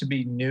interest to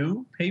be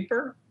new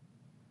paper,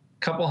 a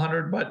couple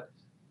hundred, but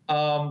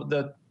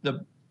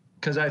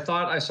because I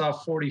thought I saw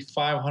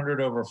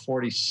 4,500 over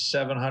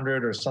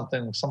 4,700 or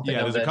something.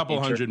 Yeah, there's a couple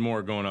nature. Hundred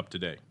more going up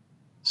today.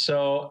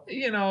 So,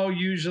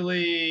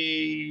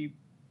 usually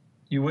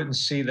you wouldn't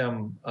see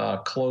them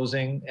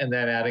closing and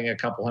then adding a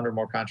couple hundred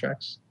more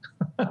contracts.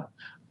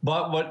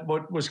 But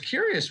what was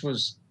curious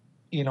was,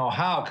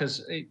 how,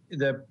 because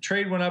the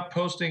trade went up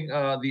posting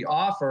the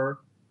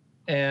offer.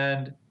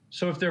 And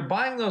so if they're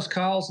buying those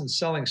calls and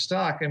selling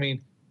stock, I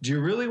mean, do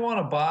you really want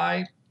to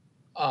buy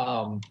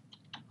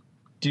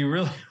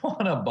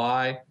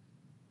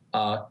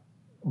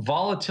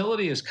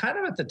volatility is kind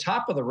of at the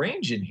top of the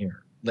range in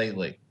here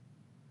lately.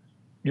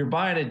 you're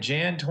buying a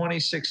Jan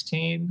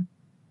 2016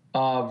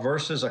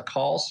 versus a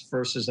calls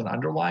versus an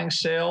underlying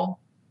sale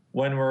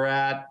when we're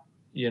at,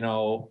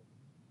 1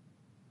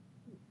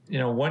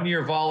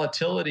 year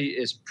volatility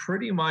is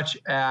pretty much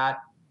at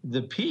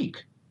the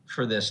peak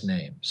for this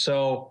name.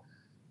 So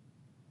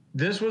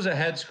this was a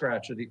head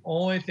scratcher. The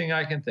only thing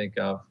I can think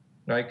of,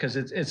 right? Because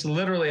it's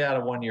literally at a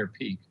 1 year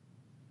peak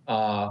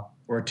or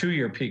a 2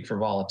 year peak for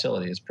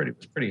volatility. It's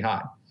pretty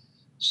high.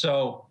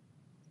 So,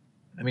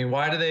 I mean,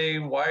 why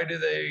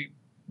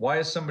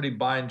is somebody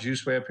buying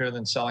juice way up here and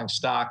then selling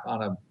stock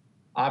on a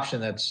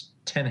option that's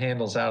 10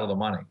 handles out of the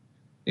money?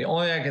 The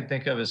only thing I can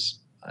think of is,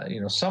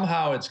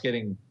 somehow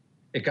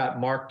it got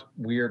marked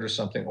weird or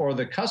something, or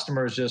the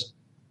customer is just,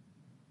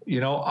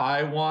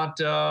 I want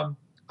to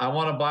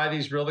buy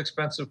these real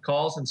expensive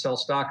calls and sell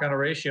stock on a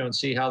ratio and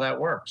see how that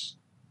works,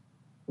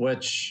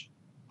 which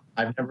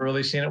I've never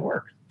really seen it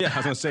work. Yeah, I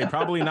was going to say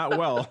probably not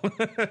well.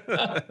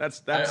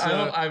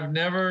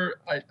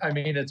 I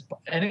mean, it's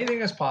anything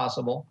is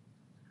possible,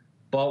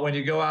 but when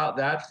you go out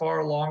that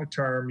far long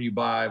term, you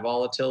buy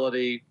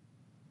volatility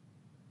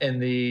in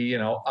the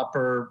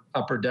upper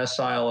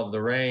decile of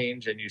the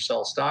range, and you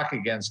sell stock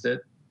against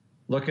it,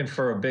 looking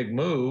for a big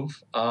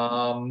move.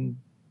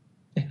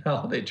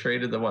 They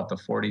traded the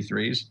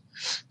 43s,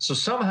 so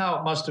somehow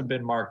it must have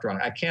been marked wrong.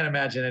 I can't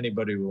imagine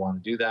anybody would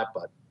want to do that,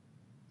 but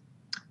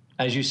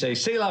as you say,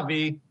 c'est la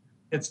vie.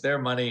 It's their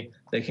money.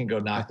 They can go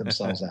knock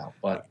themselves out.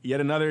 But yet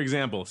another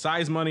example: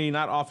 size money,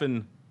 not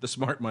often the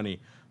smart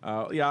money.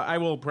 I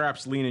will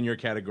perhaps lean in your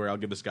category. I'll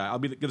give this guy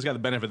the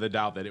benefit of the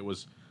doubt that it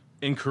was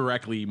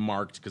incorrectly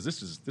marked, because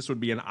this would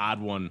be an odd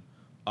one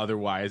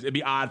otherwise. It'd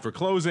be odd for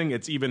closing.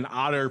 It's even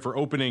odder for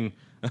opening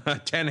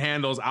 10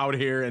 handles out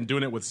here and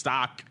doing it with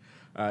stock.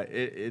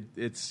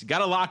 It's got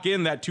to lock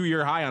in that 2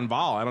 year high on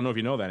vol. I don't know if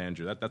you know that,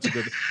 Andrew.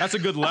 That's a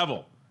good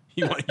level.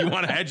 You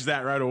want to hedge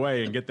that right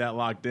away and get that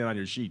locked in on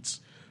your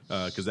sheets.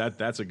 Because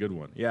that's a good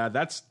one. Yeah,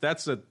 that's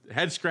a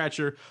head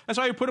scratcher. That's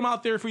why we put them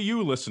out there for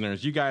you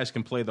listeners. You guys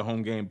can play the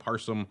home game,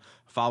 parse them,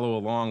 follow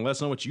along. Let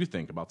us know what you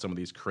think about some of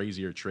these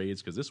crazier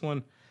trades, because this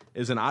one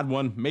is an odd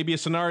one. Maybe a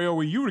scenario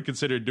where you would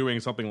consider doing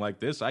something like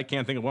this. I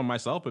can't think of one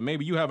myself, but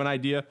maybe you have an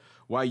idea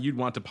why you'd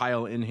want to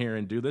pile in here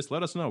and do this.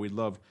 Let us know. We'd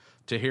love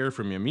to hear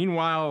from you.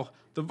 Meanwhile,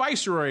 the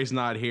Viceroy is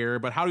not here,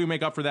 but how do we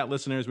make up for that,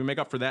 listeners? We make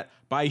up for that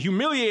by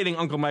humiliating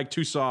Uncle Mike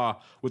Tusaw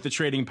with the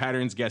trading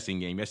patterns guessing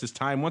game. Yes, it's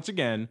time once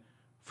again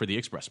for the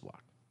Xpress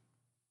Block.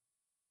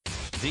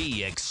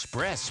 The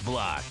Xpress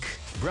Block,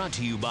 brought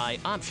to you by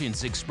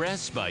Options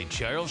Express by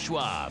Charles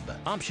Schwab.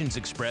 Options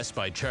Express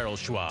by Charles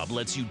Schwab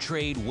lets you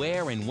trade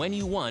where and when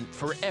you want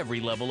for every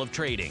level of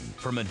trading.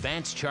 From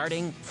advanced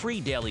charting,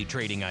 free daily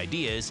trading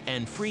ideas,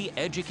 and free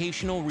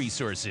educational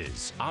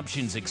resources.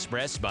 Options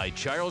Express by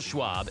Charles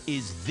Schwab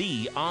is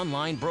the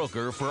online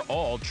broker for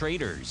all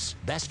traders.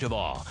 Best of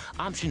all,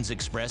 Options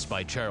Express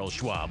by Charles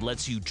Schwab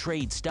lets you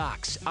trade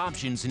stocks,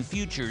 options, and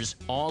futures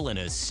all in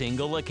a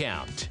single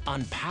account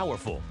on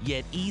powerful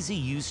yet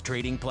easy-use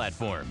trading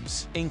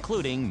platforms,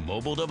 including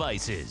mobile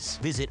devices.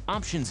 Visit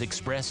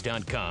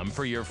optionsexpress.com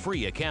for your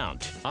free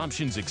account.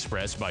 Options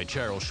Express by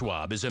Charles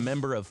Schwab is a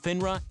member of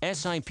FINRA,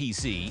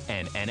 SIPC,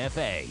 and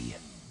NFA.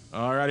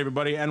 All right,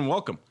 everybody, and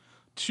welcome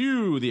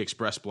to the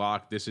Xpress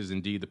Block. This is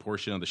indeed the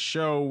portion of the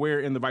show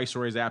where, in the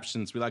Viceroy's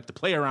absence, we like to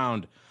play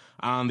around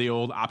on the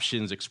old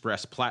Options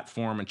Express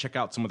platform and check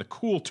out some of the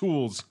cool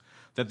tools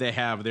that they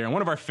have there. And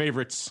one of our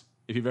favorites,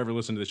 if you've ever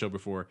listened to the show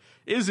before,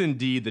 is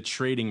indeed the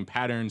trading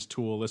patterns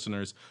tool.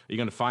 Listeners, you're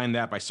going to find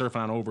that by surfing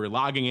on over,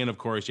 logging in. Of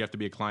course, you have to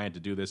be a client to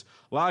do this.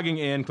 Logging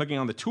in, clicking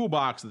on the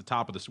toolbox at the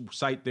top of the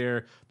site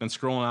there, then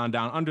scrolling on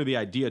down under the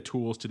idea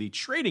tools to the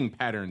trading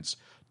patterns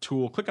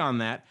tool. Click on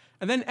that,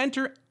 and then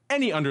enter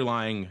any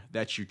underlying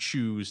that you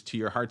choose to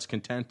your heart's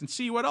content and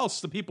see what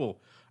else the people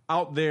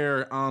out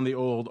there on the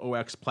old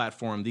OX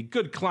platform, the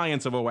good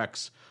clients of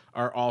OX,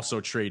 are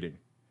also trading.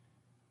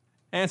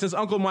 And since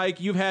Uncle Mike,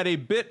 you've had a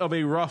bit of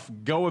a rough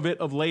go of it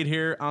of late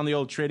here on the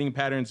old trading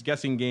patterns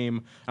guessing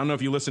game. I don't know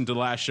if you listened to the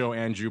last show,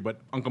 Andrew, but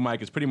Uncle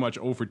Mike is pretty much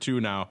 0 for 2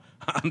 now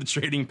on the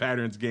trading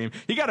patterns game.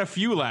 He got a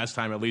few last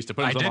time, at least, to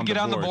put himself on the board. I did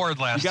get on the board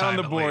last time. You got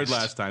on the board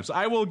last time. So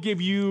I will give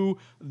you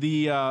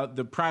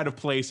the pride of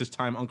place this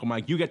time, Uncle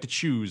Mike. You get to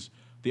choose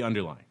the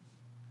underlying.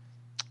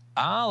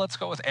 Let's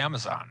go with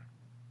Amazon.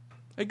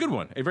 A good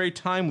one. A very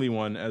timely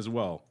one as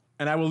well.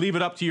 And I will leave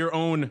it up to your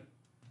own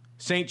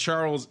St.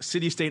 Charles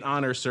city-state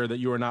honor, sir, that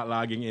you are not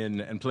logging in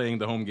and playing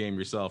the home game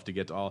yourself to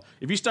get to all.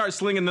 If you start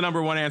slinging the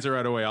number one answer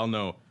right away, I'll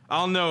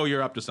know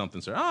you're up to something,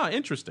 sir.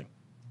 Interesting.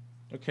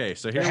 Okay,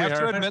 so here we are. I have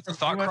to admit, the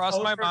thought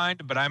crossed my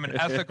mind, but I'm an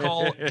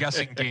ethical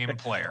guessing game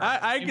player.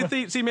 I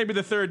can see maybe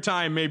the third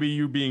time, maybe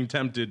you being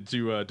tempted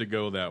to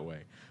go that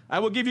way. I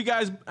will give you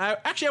guys.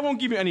 Actually, I won't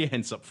give you any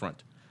hints up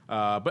front.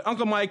 But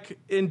Uncle Mike,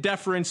 in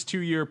deference to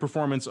your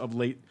performance of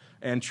late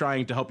and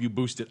trying to help you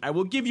boost it, I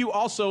will give you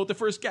also the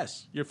first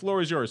guess. Your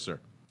floor is yours, sir.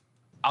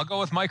 I'll go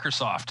with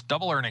Microsoft,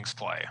 double earnings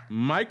play.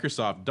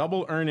 Microsoft,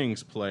 double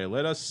earnings play.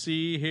 Let us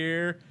see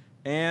here.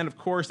 And, of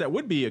course, that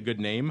would be a good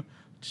name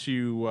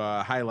to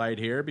highlight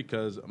here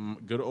because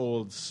good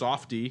old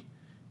Softy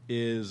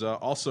is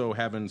also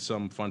having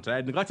some fun today.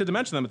 I neglected to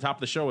mention them at the top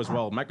of the show as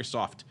well.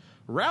 Microsoft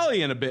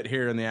rallying a bit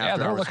here in the after hours.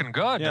 Yeah, they're looking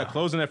good. Yeah,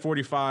 closing at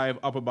 45,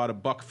 up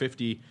about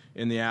 $1.50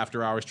 in the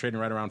after hours, trading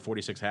right around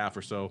 46.5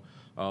 or so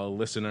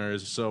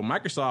listeners. So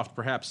Microsoft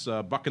perhaps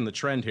bucking the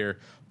trend here,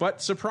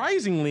 but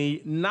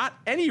surprisingly not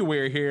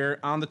anywhere here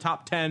on the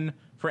top 10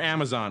 for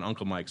Amazon,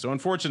 Uncle Mike. So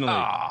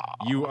unfortunately,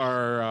 you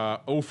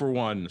are 0 for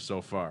 1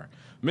 so far.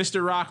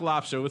 Mr. Rock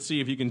Lobster, let's see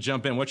if you can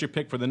jump in. What's your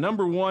pick for the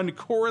number one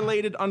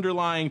correlated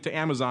underlying to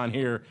Amazon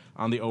here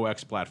on the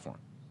OX platform?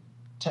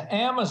 To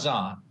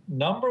Amazon,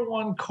 number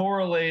one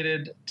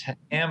correlated to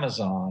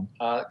Amazon.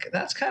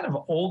 That's kind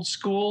of old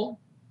school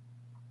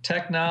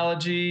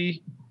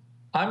technology.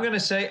 I'm going to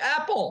say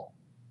Apple.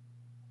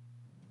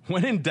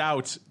 When in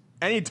doubt,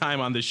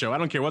 anytime on this show, I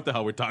don't care what the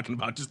hell we're talking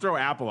about, just throw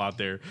Apple out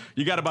there.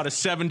 You got about a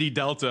 70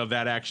 delta of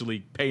that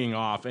actually paying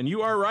off, and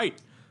you are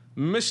right.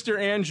 Mr.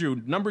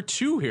 Andrew, number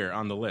 2 here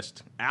on the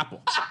list,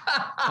 Apple.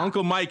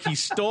 Uncle Mike, he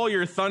stole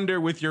your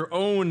thunder with your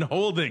own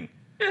holding.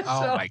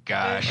 Oh my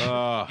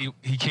gosh!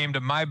 He came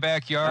to my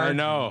backyard. I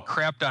know.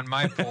 Crapped on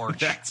my porch.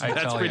 That's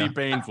pretty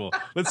painful.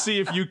 Let's see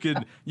if you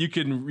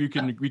can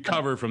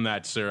recover from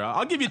that, sir.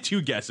 I'll give you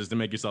 2 guesses to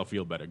make yourself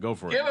feel better. Go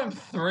for it. Give him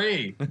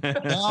 3.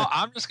 No,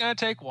 I'm just gonna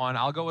take one.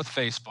 I'll go with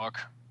Facebook.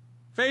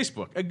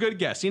 Facebook, a good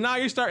guess. See, now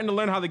you're starting to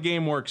learn how the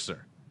game works,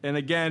 sir. And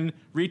again,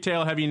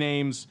 retail heavy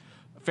names,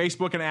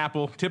 Facebook and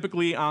Apple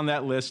typically on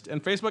that list,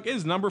 and Facebook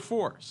is number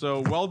 4.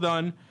 So well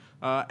done.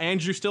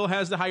 Andrew still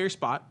has the higher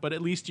spot, but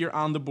at least you're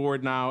on the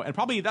board now. And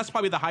that's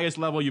probably the highest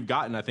level you've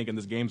gotten, I think, in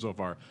this game so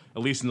far,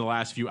 at least in the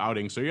last few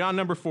outings. So you're on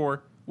number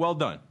 4. Well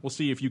done. We'll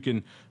see if you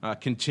can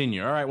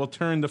continue. All right, we'll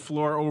turn the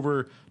floor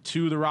over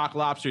to the Rock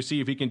Lobster,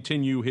 see if he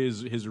continue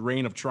his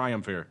reign of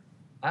triumph here.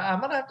 I'm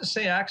going to have to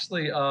say,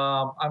 actually,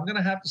 I'm going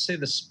to have to say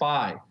the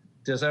Spy.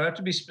 Does that have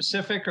to be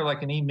specific or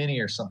like an E-mini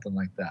or something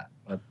like that?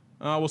 But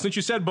well, since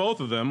you said both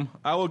of them,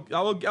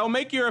 I'll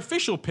make your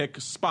official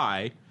pick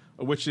Spy,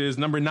 which is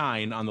number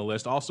 9 on the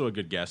list. Also a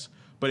good guess.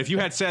 But if you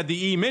had said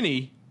the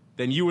E-mini,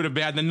 then you would have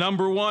had the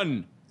number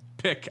 1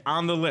 pick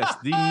on the list.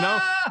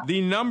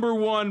 The number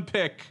 1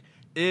 pick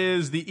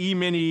is the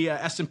E-mini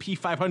S&P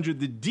 500,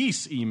 the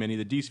DEIS E-mini,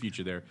 the DEIS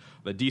future there,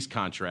 the DEIS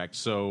contract.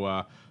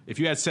 So if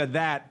you had said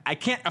that, I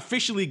can't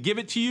officially give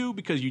it to you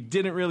because you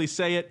didn't really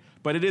say it,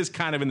 but it is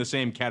kind of in the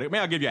same category.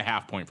 Maybe I'll give you a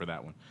half point for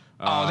that one.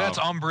 That's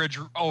umbrage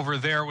over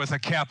there with a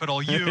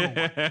capital U.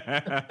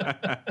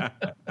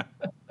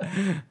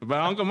 But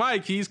Uncle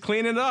Mike, he's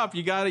cleaning it up.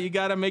 You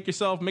gotta make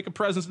a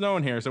presence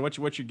known here. So what's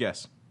your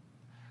guess?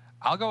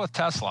 I'll go with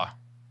Tesla.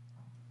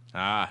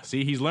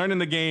 See, he's learning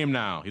the game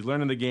now. He's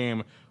learning the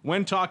game.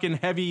 When talking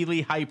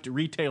heavily hyped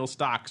retail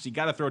stocks, you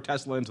got to throw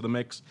Tesla into the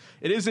mix.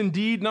 It is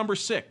indeed number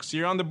 6.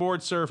 You're on the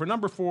board, sir, for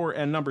number 4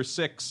 and number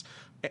 6.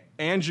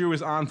 Andrew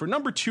is on for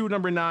number 2,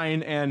 number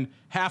 9, and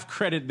half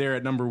credit there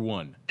at number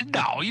 1.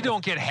 No, you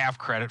don't get half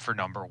credit for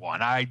number 1.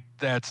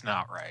 That's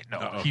not right.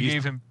 No, he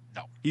gave him.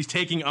 No, he's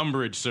taking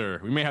umbrage, sir.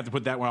 We may have to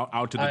put that one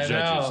out to the judges.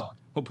 Know.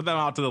 We'll put that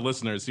out to the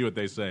listeners, see what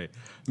they say.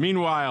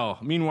 Meanwhile,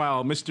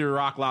 Mr.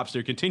 Rock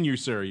Lobster, continue,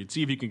 sir. You'd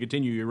see if you can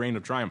continue your reign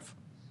of triumph.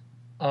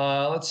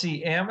 Let's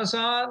see,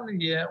 Amazon.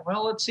 Yeah,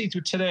 well, let's see.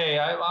 Today,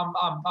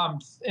 I'm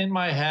in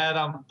my head.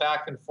 I'm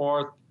back and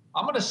forth.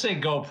 I'm going to say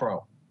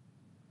GoPro.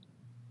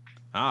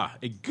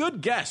 A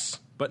good guess,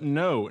 but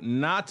no,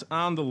 not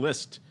on the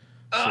list.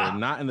 So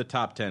not in the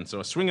top 10. So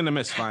a swing and a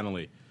miss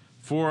finally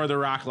for the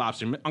Rock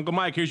Lobster. Uncle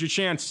Mike, here's your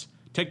chance.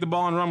 Take the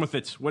ball and run with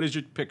it. What is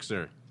your pick,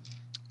 sir?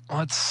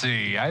 Let's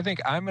see. I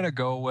think I'm going to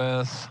go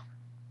with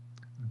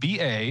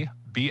BA.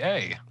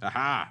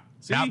 Aha.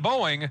 See? Not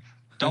Boeing,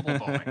 double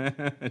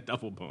Boeing.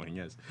 Double Boeing,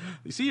 yes.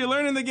 You see, you're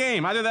learning the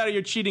game. Either that or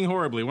you're cheating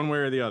horribly, one way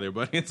or the other.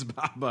 But it's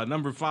Baba,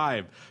 number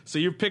 5. So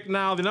you've picked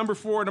now the number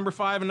 4, number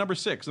 5, and number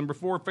 6. Number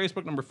 4,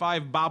 Facebook. Number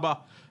 5, Baba.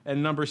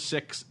 And number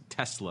 6,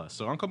 Tesla.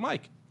 So Uncle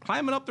Mike,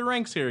 climbing up the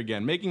ranks here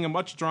again, making a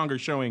much stronger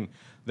showing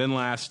than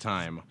last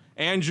time.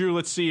 Andrew,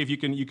 let's see if you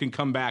can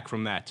come back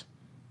from that.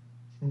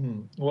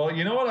 Well,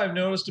 you know what I've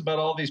noticed about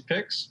all these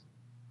picks?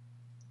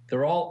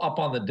 They're all up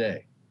on the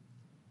day.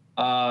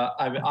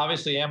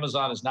 Obviously,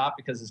 Amazon is not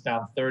because it's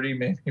down 30.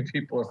 Maybe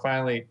people are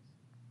finally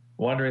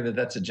wondering that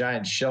that's a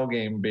giant shell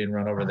game being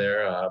run over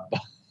there by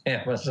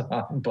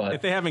Amazon. But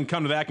if they haven't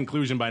come to that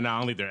conclusion by now, I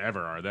don't think there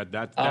ever are.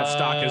 That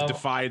stock has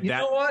defied that. You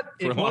know what?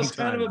 For it was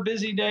kind of a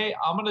busy day.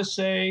 I'm going to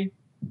say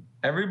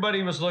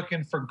everybody was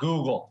looking for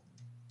Google.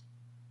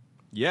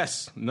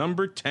 Yes,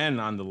 number 10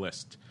 on the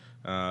list.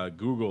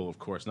 Google, of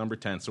course, number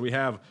 10. So we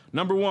have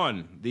number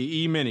 1,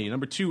 the E-mini.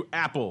 Number 2,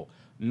 Apple.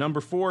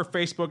 Number 4,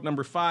 Facebook.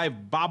 Number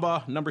 5,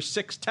 Baba. Number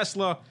 6,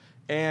 Tesla.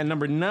 And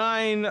number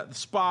 9,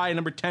 Spy.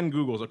 Number 10,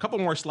 Google. So a couple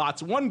more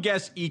slots. One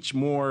guess each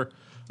more.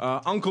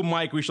 Uncle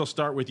Mike, we shall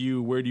start with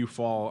you. Where do you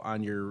fall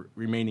on your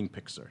remaining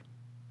picks, sir?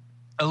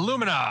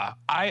 Illumina.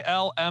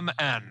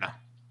 ILMN.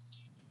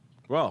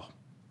 Well,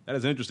 that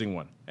is an interesting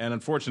one. And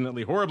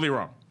unfortunately, horribly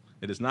wrong.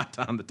 It is not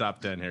on the top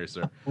 10 here,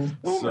 sir.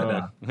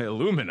 Illumina. So,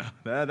 Illumina.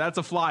 That's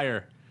a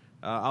flyer.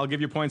 I'll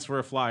give you points for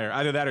a flyer.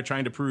 Either that or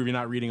trying to prove you're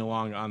not reading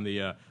along on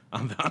the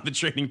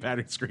trading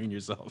pattern screen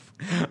yourself.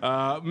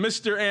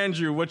 Mr.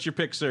 Andrew, what's your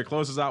pick, sir?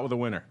 Close us out with a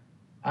winner.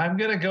 I'm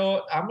gonna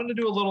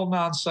do a little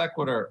non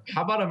sequitur.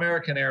 How about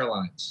American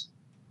Airlines?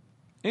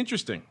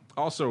 Interesting.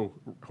 Also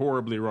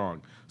horribly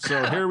wrong.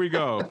 So here we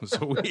go.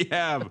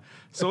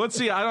 So let's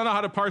see. I don't know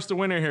how to parse the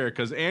winner here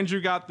because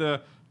Andrew got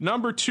the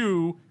number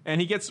 2,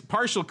 and he gets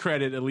partial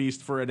credit at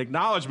least for an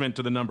acknowledgement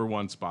to the number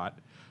 1 spot.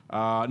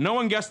 No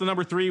one guessed the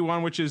number 3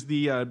 one, which is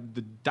the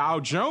Dow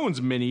Jones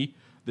Mini,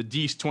 the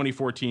DEAS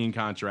 2014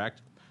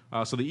 contract.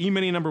 So the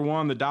E-Mini number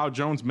 1, the Dow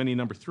Jones Mini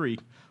number 3,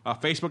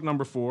 Facebook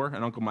number 4,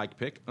 an Uncle Mike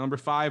pick. Number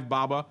 5,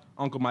 Baba,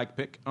 Uncle Mike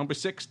pick. Number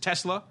 6,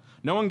 Tesla.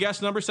 No one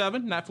guessed number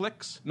 7,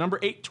 Netflix. Number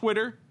 8,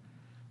 Twitter.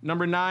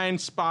 Number 9,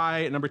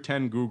 Spy. Number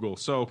 10, Google.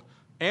 So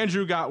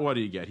Andrew got, what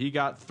did he get? He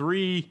got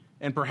 3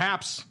 and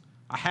perhaps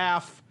a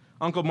half.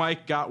 Uncle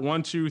Mike got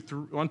 1, 2,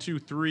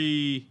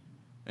 3,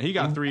 and he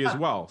got 3 as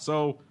well.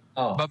 So,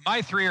 but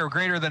my 3 are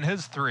greater than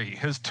his 3.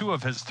 His 2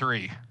 of his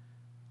 3.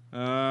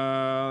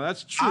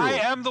 That's true. I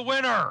am the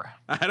winner.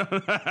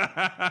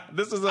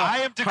 This is a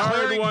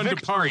hard one to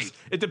parse.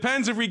 It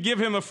depends if we give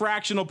him a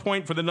fractional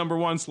point for the number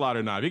 1 slot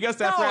or not. If he gets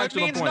that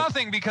fractional point, it means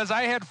nothing because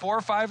I had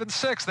 4, 5, and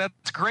 6.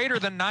 That's greater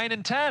than 9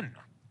 and 10.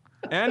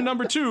 And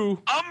number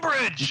 2,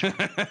 umbrage.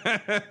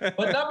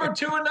 But number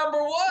 2 and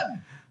number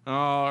 1.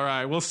 All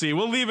right, we'll see.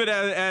 We'll leave it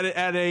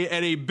at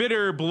a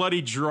bitter,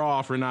 bloody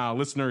draw for now,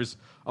 listeners.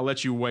 I'll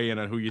let you weigh in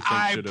on who you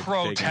think should have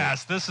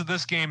protest.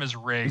 This game is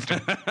rigged.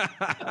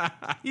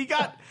 He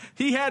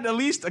had at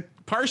least a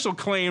partial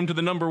claim to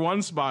the number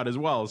 1 spot as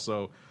well.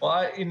 So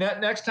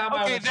next time.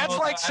 Okay, that's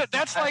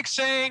like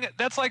saying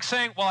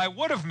well, I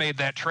would have made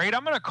that trade.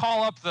 I'm going to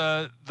call up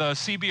the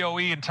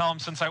CBOE and tell them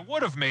since I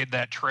would have made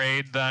that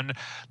trade, then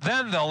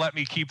they'll let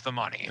me keep the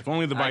money. If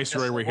only the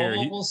viceroy were here.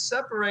 We'll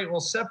separate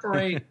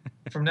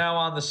from now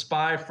on the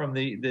SPY from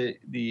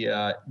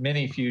the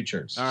mini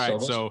futures. All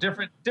right, so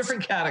different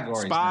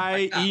categories.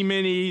 SPY,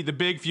 E-Mini, the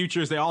big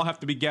futures, they all have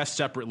to be guessed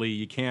separately.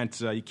 You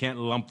can't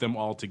lump them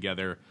all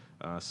together.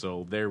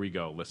 So there we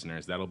go,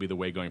 listeners. That'll be the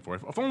way going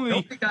forward. If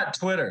only we got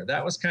Twitter.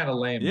 That was kind of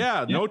lame.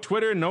 Yeah, no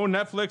Twitter, no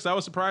Netflix. I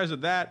was surprised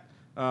at that.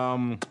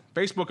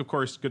 Facebook, of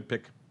course, good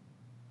pick.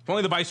 If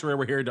only the viceroy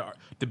were here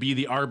to be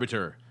the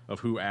arbiter of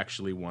who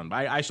actually won.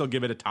 But I shall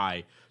give it a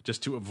tie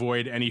just to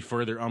avoid any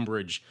further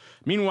umbrage.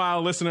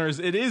 Meanwhile, listeners,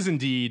 it is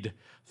indeed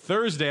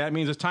Thursday. That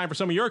means it's time for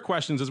some of your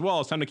questions as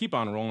well. It's time to keep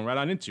on rolling right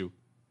on into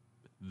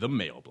the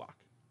mail block.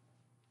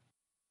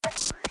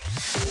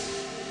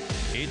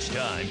 It's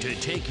time to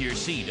take your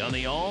seat on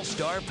the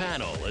All-Star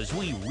panel as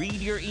we read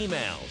your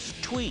emails,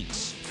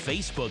 tweets,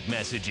 Facebook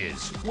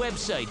messages,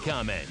 website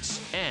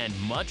comments, and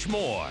much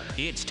more.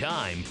 It's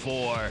time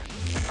for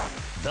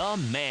the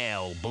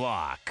mail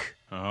block.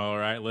 All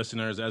right,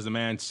 listeners, as the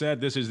man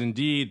said, this is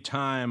indeed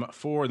time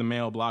for the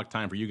mail block,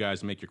 time for you guys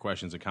to make your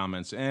questions and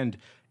comments and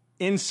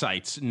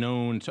insights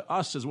known to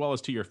us as well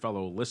as to your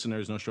fellow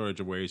listeners. No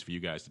shortage of ways for you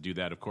guys to do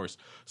that. Of course,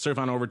 surf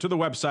on over to the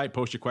website,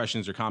 post your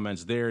questions or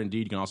comments there.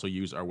 Indeed, you can also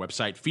use our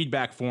website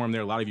feedback form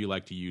there. A lot of you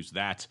like to use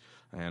that.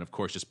 And of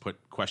course, just put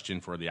question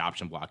for the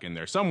option block in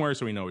there somewhere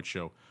so we know which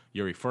show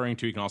you're referring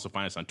to. You can also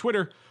find us on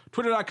Twitter,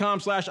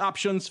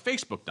 twitter.com/options,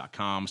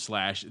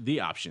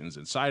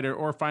 facebook.com/theoptionsinsider,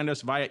 or find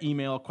us via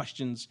email,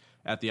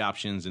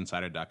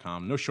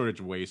 questions@theoptionsinsider.com. No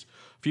shortage of ways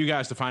for you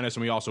guys to find us,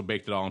 and we also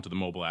baked it all into the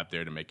mobile app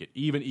there to make it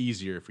even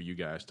easier for you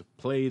guys to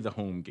play the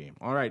home game.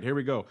 All right, here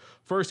we go.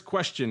 First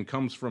question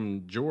comes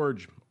from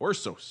George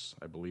Orsos.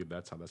 I believe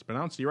that's how that's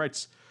pronounced. He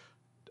writes,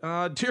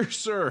 Dear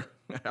sir,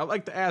 I'd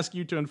like to ask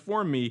you to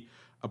inform me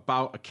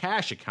about a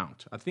cash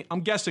account.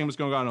 I'm guessing I'm just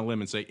going to go on a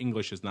limb and say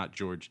English is not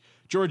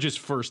George's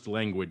first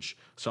language,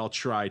 so I'll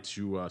try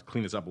to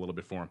clean this up a little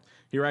bit for him.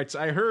 He writes,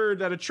 I heard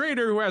that a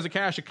trader who has a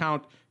cash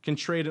account can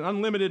trade an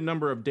unlimited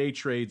number of day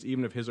trades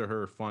even if his or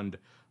her fund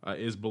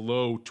is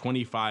below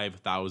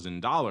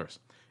 $25,000.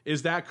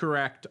 Is that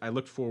correct? I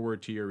look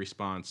forward to your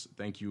response.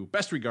 Thank you.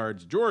 Best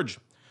regards, George.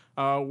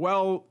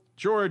 Well,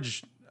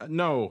 George,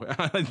 no.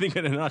 I think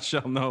in a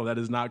nutshell, no, that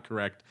is not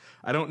correct.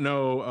 I don't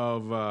know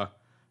of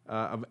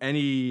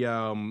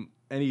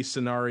any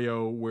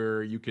scenario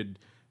where you could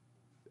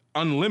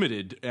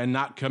unlimited and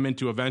not come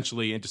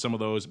eventually into some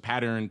of those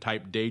pattern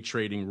type day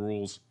trading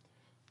rules.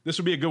 This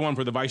would be a good one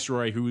for the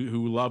viceroy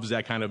who loves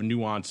that kind of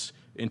nuance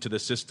into the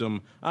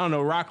system. I don't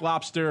know, Rock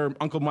Lobster,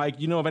 Uncle Mike,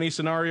 you know of any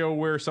scenario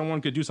where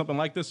someone could do something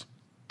like this?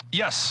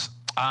 Yes.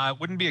 It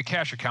wouldn't be a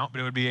cash account,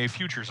 but it would be a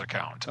futures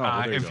account.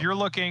 If you're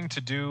looking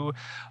to do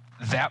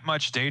that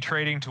much day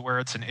trading to where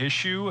it's an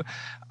issue,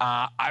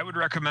 I would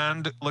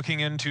recommend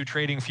looking into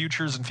trading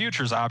futures and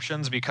futures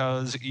options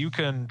because you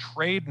can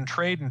trade and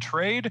trade and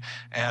trade.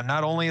 And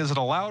not only is it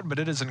allowed, but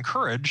it is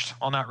encouraged.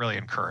 Well, not really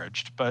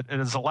encouraged, but it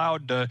is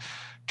allowed to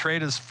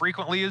trade as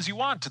frequently as you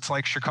want. It's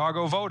like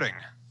Chicago voting.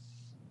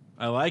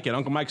 I like it.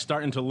 Uncle Mike's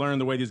starting to learn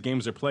the way these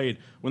games are played.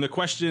 When the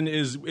question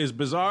is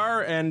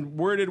bizarre and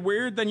worded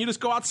weird, then you just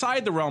go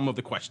outside the realm of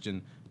the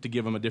question to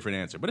give them a different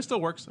answer. But it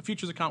still works. A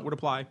futures account would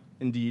apply,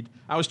 indeed.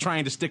 I was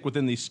trying to stick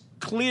within these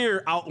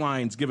clear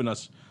outlines given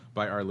us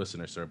by our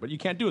listeners, sir. But you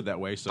can't do it that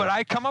way. So. But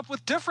I come up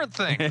with different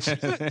things.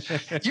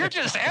 You're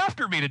just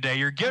after me today.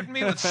 You're getting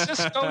me with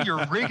Cisco.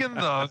 You're rigging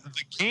the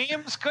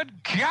games.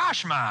 Good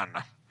gosh, man.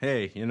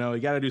 Hey, you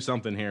got to do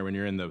something here when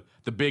you're in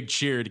the big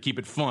cheer to keep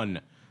it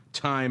fun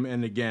time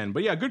and again.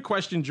 But yeah, good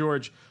question,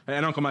 George.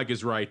 And Uncle Mike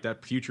is right.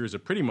 That futures are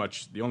pretty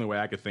much the only way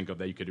I could think of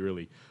that you could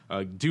really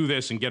do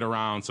this and get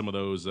around some of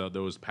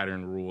those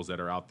pattern rules that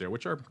are out there,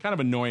 which are kind of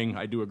annoying.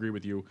 I do agree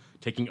with you,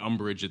 taking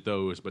umbrage at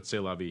those, but c'est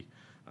la vie.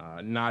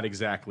 Not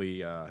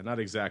exactly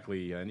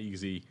an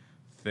easy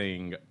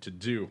thing to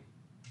do.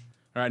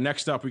 All right,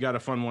 next up, we got a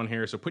fun one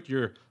here. So put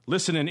your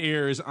listening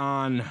ears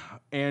on,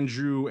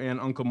 Andrew and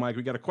Uncle Mike.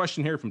 We got a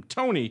question here from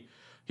Tony.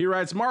 He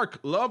writes, Mark,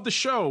 love the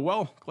show.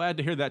 Well, glad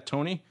to hear that,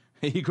 Tony.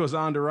 He goes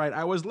on to write,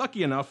 I was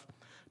lucky enough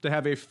to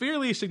have a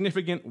fairly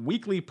significant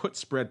weekly put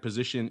spread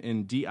position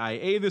in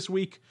DIA this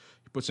week.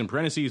 He puts in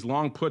parentheses,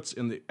 long puts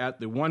at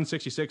the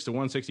 166 to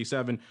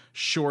 167,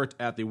 short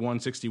at the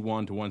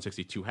 161 to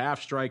 162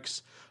 half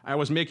strikes. I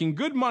was making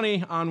good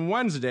money on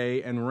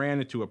Wednesday and ran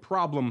into a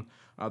problem.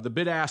 The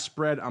bid-ask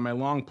spread on my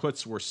long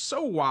puts were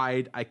so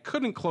wide I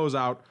couldn't close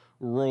out,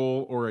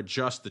 roll, or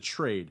adjust the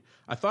trade.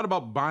 I thought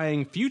about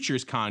buying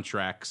futures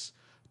contracts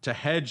to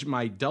hedge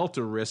my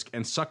delta risk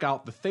and suck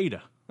out the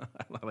theta.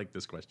 I like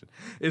this question.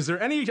 Is there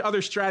any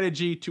other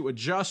strategy to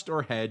adjust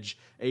or hedge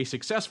a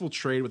successful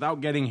trade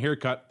without getting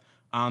haircut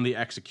on the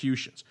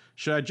executions?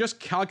 Should I just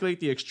calculate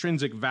the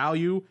extrinsic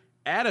value,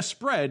 add a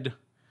spread,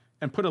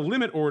 and put a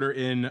limit order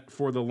in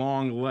for the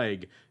long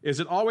leg? Is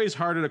it always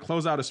harder to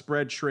close out a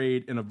spread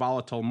trade in a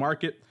volatile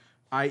market?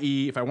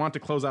 I.e., if I want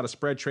to close out a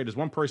spread trade, does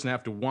one person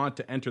have to want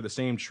to enter the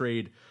same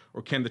trade,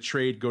 or can the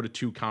trade go to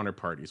two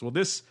counterparties? Well,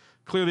 this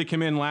clearly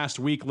came in last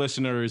week,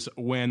 listeners,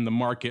 when the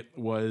market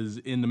was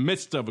in the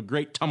midst of a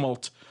great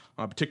tumult,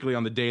 particularly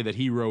on the day that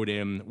he wrote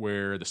in,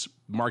 where the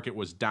market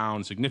was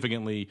down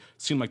significantly.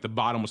 Seemed like the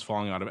bottom was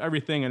falling out of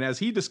everything. And as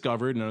he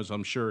discovered, and as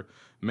I'm sure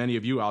many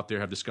of you out there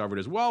have discovered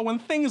as well, when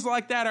things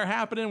like that are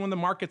happening, when the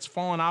market's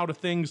falling out of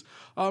things,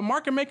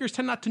 market makers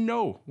tend not to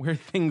know where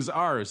things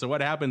are. So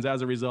what happens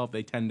as a result,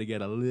 they tend to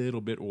get a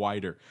little bit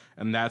wider.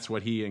 And that's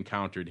what he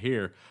encountered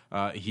here.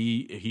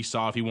 He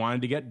saw if he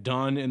wanted to get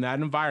done in that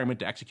environment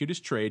to execute his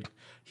trade,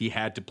 he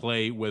had to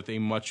play with a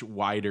much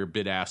wider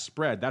bid-ask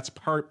spread. That's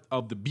part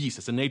of the beast.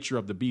 It's the nature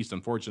of the beast,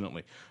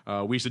 unfortunately.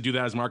 We used to do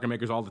that as market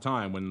makers all the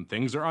time. When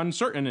things are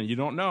uncertain and you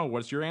don't know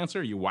what's your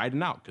answer, you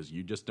widen out because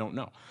you just don't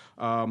know.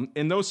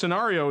 In those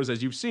scenarios,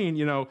 as you've seen,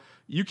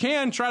 you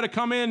can try to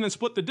come in and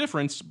split the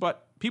difference,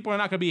 but people are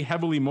not going to be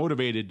heavily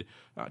motivated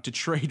to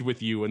trade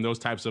with you in those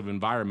types of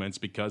environments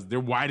because they're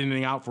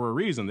widening out for a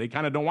reason. They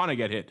kind of don't want to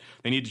get hit.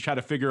 They need to try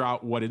to figure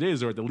out what it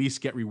is, or at the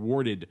least get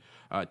rewarded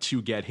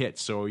to get hit.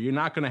 So you're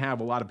not going to have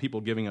a lot of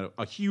people giving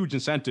a huge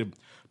incentive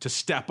to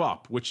step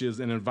up, which is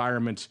an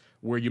environment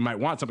where you might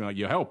want something like,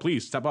 oh,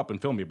 please step up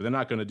and fill me, but they're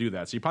not going to do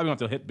that. So you probably have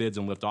to hit bids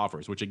and lift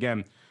offers, which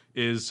again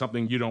is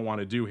something you don't want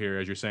to do here,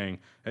 as you're saying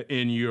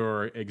in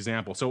your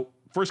example. So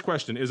first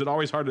question, is it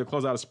always harder to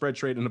close out a spread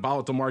trade in a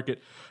volatile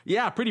market?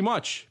 Yeah, pretty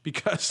much,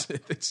 because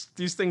it's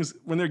these things,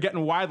 when they're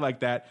getting wide like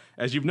that,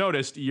 as you've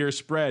noticed, your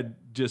spread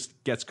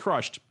just gets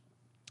crushed.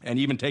 And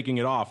even taking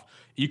it off,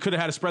 you could have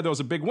had a spread that was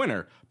a big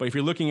winner. But if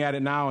you're looking at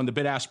it now and the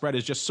bid-ask spread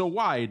is just so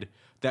wide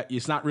that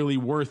it's not really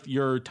worth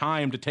your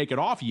time to take it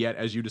off yet,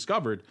 as you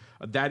discovered,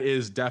 that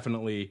is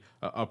definitely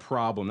a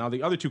problem. Now,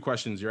 the other two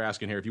questions you're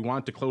asking here, if you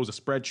want to close a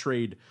spread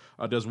trade,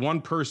 does one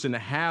person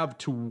have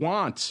to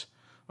want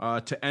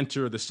to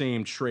enter the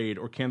same trade,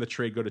 or can the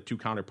trade go to two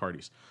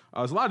counterparties?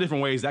 There's a lot of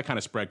different ways that kind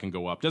of spread can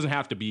go up. It doesn't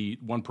have to be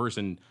one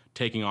person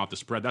taking off the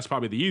spread. That's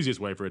probably the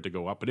easiest way for it to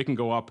go up, but it can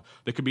go up.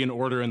 There could be an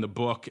order in the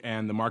book,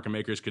 and the market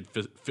makers could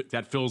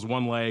that fills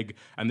one leg,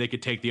 and they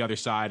could take the other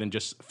side and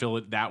just fill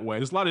it that way.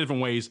 There's a lot of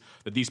different ways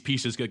that these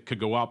pieces could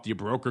go up. The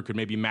broker could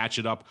maybe match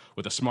it up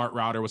with a smart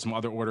router with some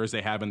other orders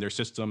they have in their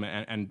system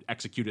and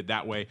execute it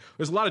that way.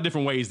 There's a lot of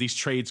different ways these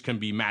trades can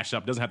be matched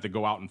up. It doesn't have to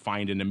go out and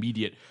find an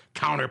immediate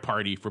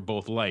counterparty for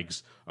both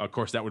legs. Of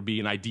course, that would be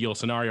an ideal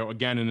scenario.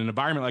 Again, in an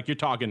environment like you're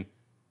talking,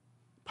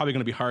 probably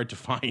going to be hard to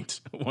find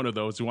one of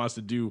those who wants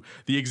to do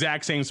the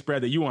exact same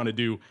spread that you want to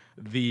do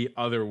the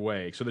other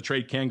way. So the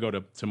trade can go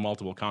to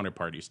multiple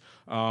counterparties.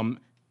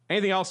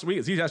 Anything else?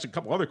 He's asked a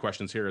couple other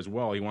questions here as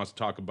well. He wants to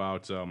talk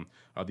about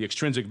the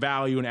extrinsic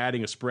value and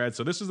adding a spread.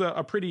 So this is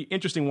a pretty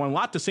interesting one. A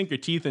lot to sink your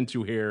teeth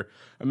into here.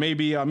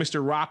 Maybe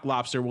Mr. Rock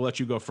Lobster, we'll let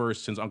you go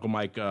first since Uncle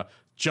Mike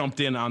jumped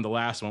in on the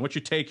last one. What's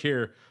your take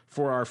here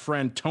for our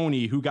friend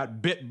Tony, who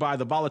got bit by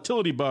the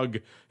volatility bug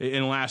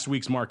in last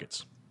week's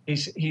markets?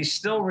 He's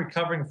still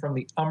recovering from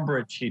the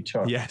umbrage he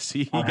took. Yes,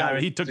 he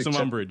took some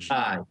umbrage.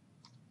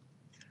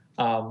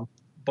 But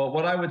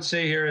what I would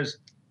say here is,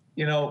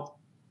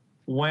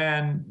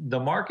 when the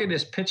market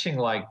is pitching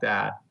like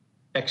that,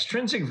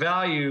 extrinsic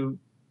value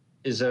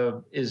is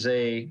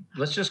a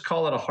let's just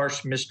call it a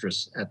harsh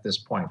mistress at this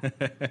point,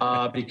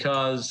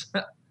 because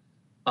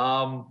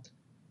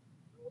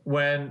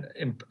when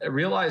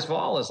realized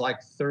vol is like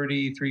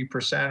 33%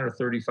 or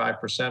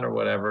 35% or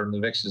whatever, and the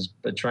VIX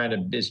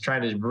is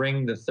trying to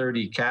bring the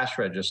 30 cash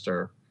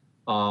register,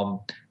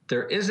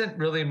 there isn't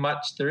really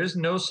much. There is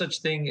no such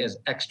thing as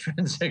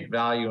extrinsic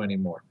value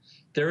anymore.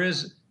 There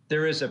is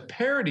a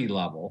parity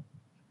level,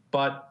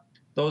 but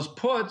those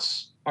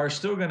puts are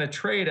still going to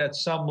trade at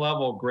some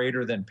level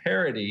greater than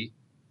parity.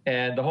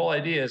 And the whole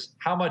idea is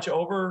how much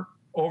over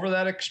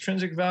that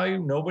extrinsic value,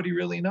 nobody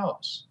really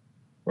knows,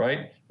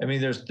 right? I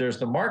mean, there's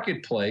the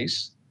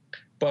marketplace,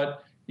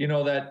 but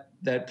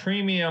that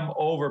premium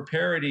over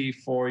parity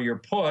for your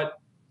put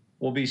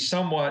will be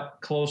somewhat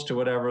close to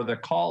whatever the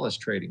call is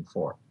trading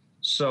for.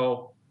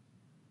 So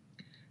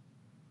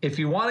if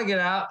you want to get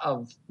out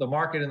of the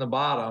market in the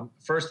bottom,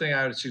 first thing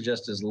I would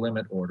suggest is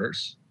limit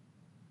orders,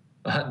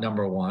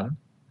 number one.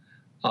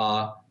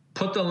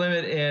 Put the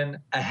limit in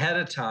ahead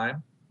of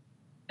time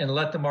and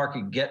let the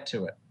market get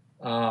to it.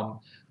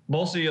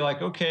 Most of you are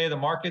like, okay, the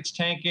market's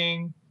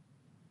tanking.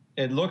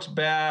 It looks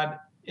bad.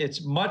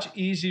 It's much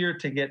easier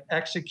to get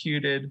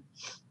executed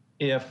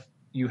if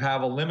you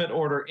have a limit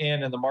order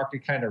in and the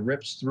market kind of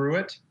rips through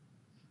it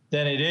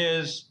than it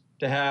is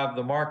to have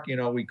the market,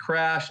 we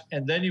crash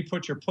and then you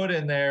put your put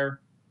in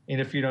there.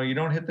 And if, you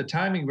don't hit the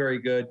timing very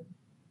good,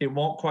 it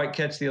won't quite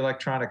catch the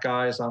electronic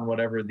eyes on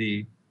whatever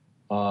the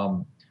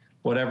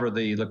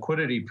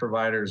liquidity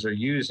providers are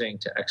using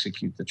to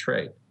execute the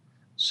trade.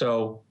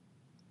 So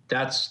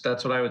that's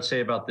what I would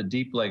say about the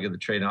deep leg of the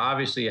trade. Now,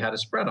 obviously you had a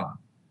spread on.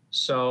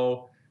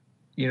 So,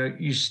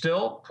 you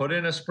still put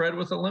in a spread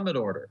with a limit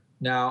order.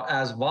 Now,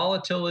 as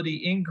volatility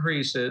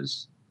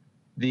increases,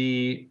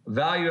 the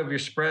value of your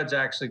spread's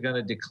actually going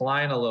to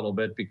decline a little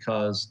bit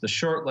because the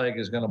short leg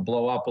is going to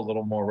blow up a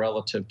little more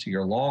relative to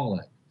your long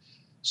leg.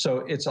 So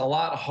it's a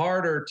lot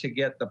harder to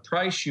get the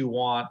price you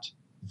want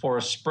for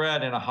a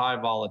spread in a high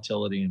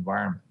volatility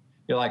environment.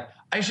 You're like,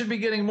 I should be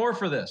getting more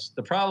for this.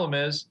 The problem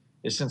is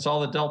since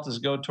all the deltas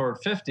go toward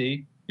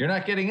 50, you're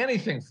not getting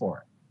anything for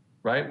it,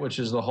 right? Which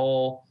is the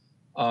whole,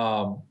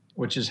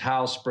 which is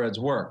how spreads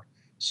work.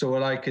 So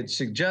what I could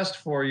suggest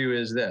for you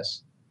is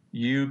this.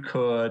 You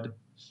could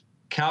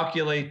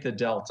calculate the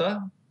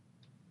delta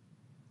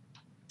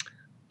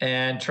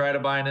and try to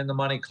buy an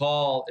in-the-money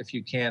call if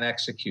you can't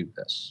execute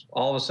this.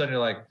 All of a sudden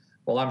you're like,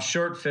 well, I'm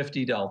short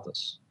 50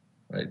 deltas,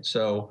 right?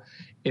 So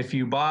if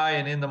you buy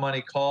an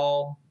in-the-money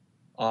call,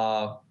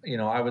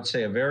 I would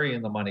say a very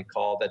in-the-money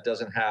call that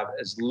doesn't have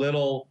as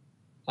little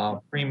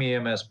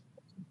premium as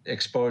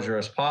exposure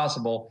as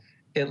possible,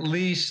 at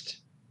least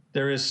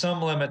there is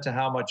some limit to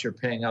how much you're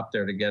paying up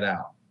there to get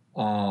out.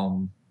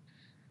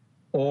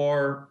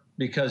 Or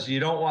because you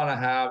don't want to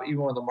have,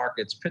 even when the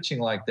market's pitching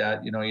like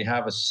that, you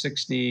have a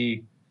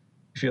 60,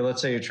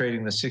 let's say you're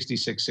trading the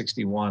 66,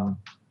 61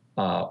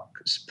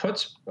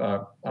 put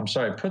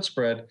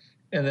spread,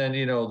 and then,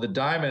 the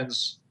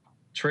diamonds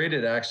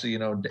traded actually,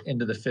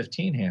 into the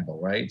 15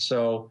 handle, right?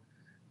 So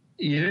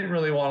you didn't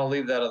really want to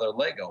leave that other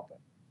leg open.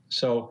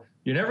 So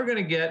you're never going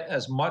to get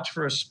as much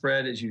for a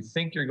spread as you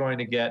think you're going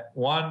to get.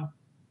 One,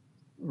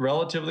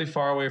 relatively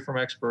far away from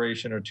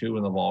expiration, or two,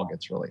 when the vol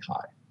gets really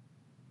high.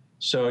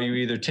 So you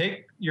either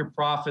take your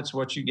profits,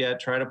 what you get,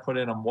 try to put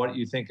in on what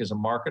you think is a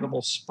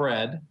marketable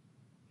spread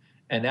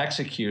and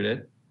execute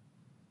it.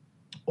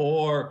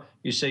 Or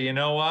you say, you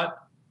know what,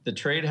 the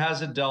trade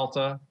has a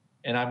delta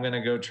and I'm going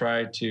to go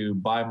try to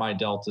buy my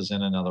deltas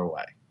in another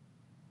way.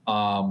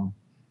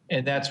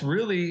 And that's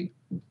really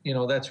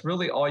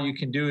all you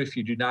can do if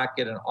you do not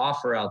get an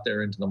offer out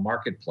there into the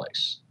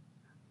marketplace.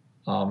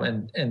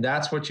 And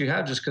that's what you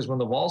have, just because when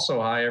the vol's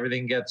so high,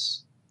 everything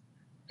gets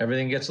a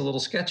little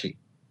sketchy.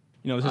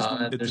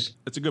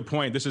 It's a good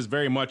point. This is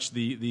very much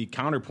the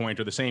counterpoint,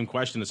 or the same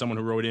question to someone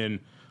who wrote in,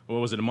 what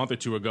was it, a month or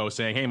two ago,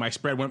 saying, hey, my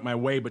spread went my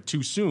way, but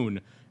too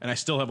soon, and I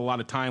still have a lot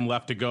of time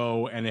left to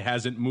go, and it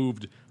hasn't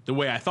moved the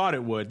way I thought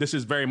it would. This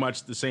is very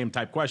much the same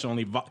type question,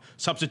 only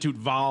substitute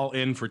vol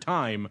in for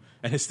time,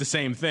 and it's the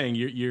same thing.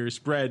 Your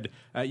spread,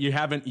 he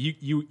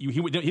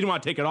didn't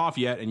want to take it off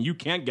yet, and you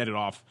can't get it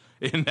off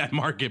in that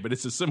market, but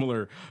it's a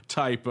similar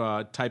type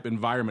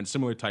environment,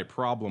 similar type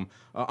problem.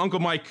 Uncle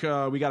Mike,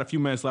 we got a few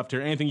minutes left here.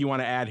 Anything you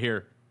want to add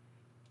here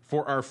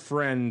for our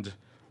friend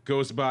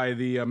goes by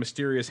the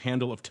mysterious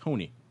handle of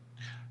Tony?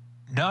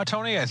 No,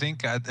 Tony, I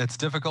think it's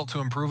difficult to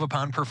improve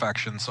upon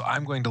perfection, so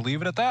I'm going to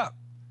leave it at that.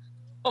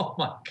 Oh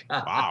my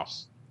gosh. Wow.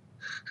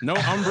 No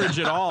umbrage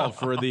at all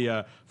for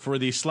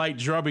the slight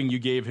drubbing you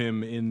gave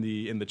him in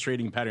the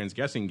trading patterns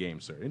guessing game,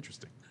 sir.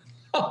 Interesting.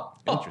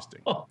 Interesting.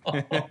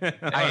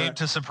 I aim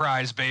to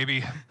surprise,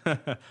 baby.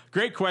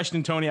 Great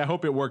question, Tony. I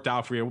hope it worked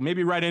out for you.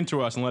 Maybe write into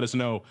us and let us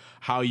know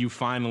how you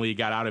finally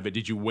got out of it.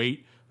 Did you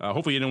wait?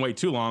 Hopefully you didn't wait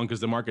too long, because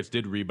the markets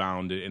did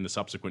rebound in the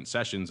subsequent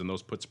sessions and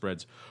those put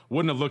spreads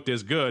wouldn't have looked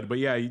as good. But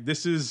yeah,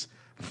 this is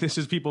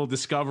people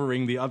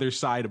discovering the other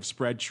side of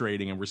spread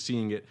trading, and we're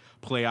seeing it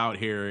play out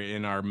here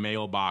in our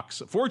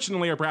mailbox.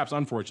 Fortunately, or perhaps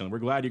unfortunately, we're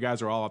glad you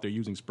guys are all out there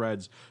using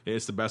spreads.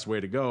 It's the best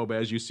way to go. But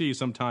as you see,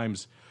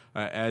 sometimes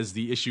as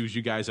the issues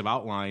you guys have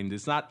outlined,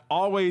 it's not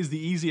always the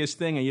easiest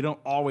thing, and you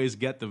don't always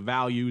get the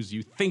values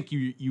you think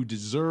you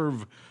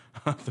deserve.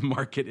 The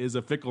market is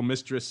a fickle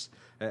mistress,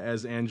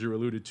 as Andrew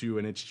alluded to,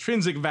 and its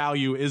intrinsic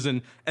value is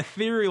an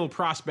ethereal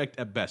prospect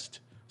at best.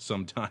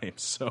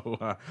 sometimes.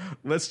 So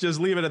let's just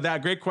leave it at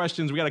that. Great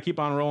questions. We got to keep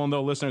on rolling,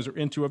 though. Listeners are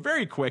into a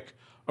very quick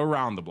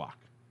Around the Block.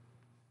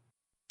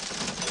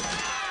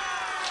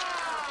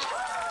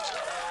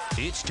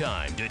 It's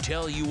time to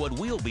tell you what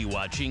we'll be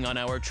watching on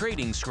our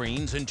trading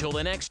screens until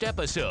the next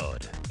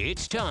episode.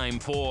 It's time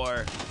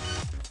for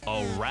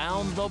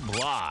Around the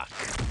Block.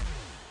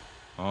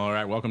 All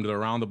right, welcome to the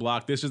Around the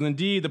Block. This is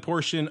indeed the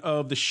portion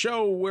of the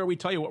show where we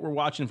tell you what we're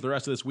watching for the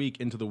rest of this week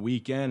into the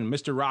weekend.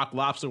 Mr. Rock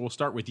Lobster, we'll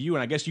start with you,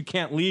 and I guess you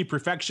can't leave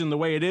perfection the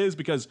way it is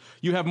because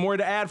you have more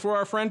to add for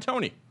our friend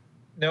Tony.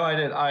 No, I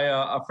did.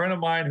 A friend of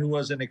mine who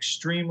was an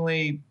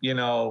extremely,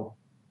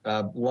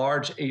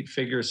 large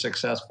 8-figure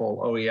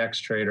successful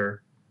OEX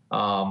trader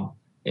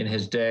in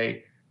his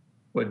day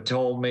would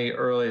told me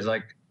early, he's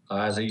like,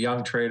 as a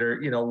young trader,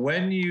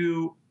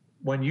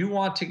 when you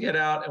want to get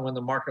out and when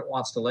the market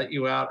wants to let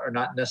you out are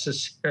not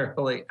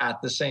necessarily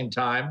at the same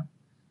time.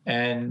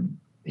 And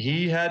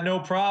he had no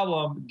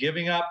problem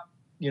giving up,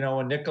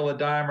 a nickel, a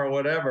dime or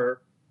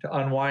whatever to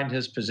unwind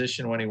his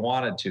position when he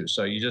wanted to.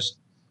 So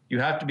you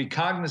have to be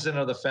cognizant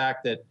of the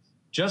fact that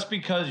just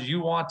because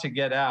you want to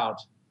get out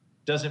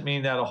doesn't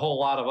mean that a whole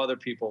lot of other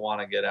people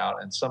want to get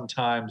out. And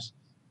sometimes,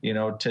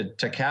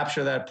 to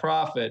capture that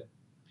profit,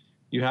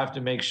 you have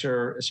to make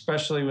sure,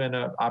 especially when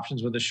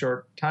options with a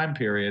short time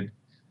period,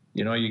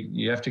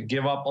 you have to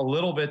give up a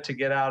little bit to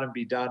get out and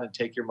be done and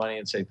take your money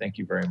and say, thank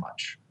you very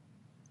much.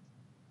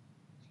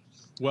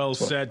 Well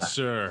said,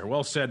 sir.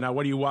 Well said. Now,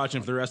 what are you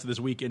watching for the rest of this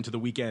week into the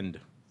weekend?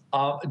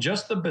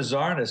 Just the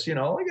bizarreness.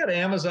 I got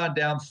Amazon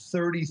down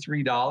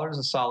 $33,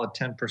 a solid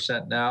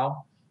 10%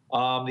 now.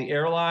 The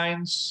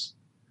airlines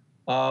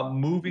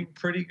moving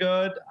pretty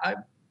good.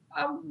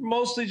 I'm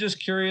mostly just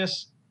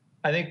curious.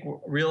 I think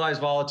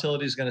realized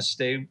volatility is going to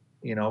stay,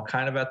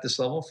 kind of at this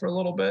level for a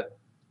little bit.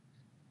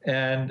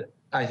 And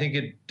I think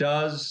it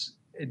does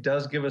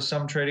give us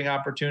some trading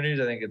opportunities.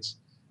 I think it's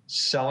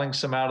selling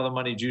some out of the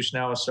money juice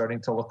now is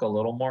starting to look a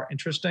little more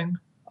interesting.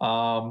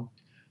 But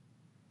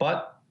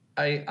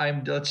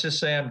let's just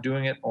say I'm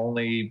doing it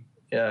only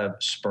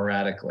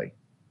sporadically.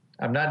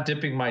 I'm not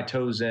dipping my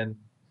toes in,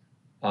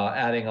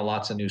 adding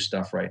lots of new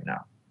stuff right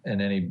now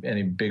in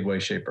any big way,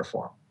 shape, or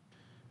form.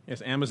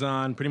 Yes,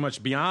 Amazon pretty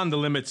much beyond the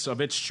limits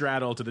of its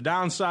straddle to the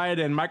downside,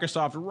 and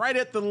Microsoft right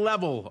at the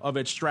level of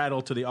its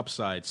straddle to the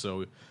upside.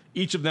 So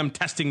each of them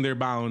testing their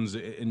bounds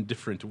in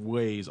different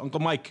ways.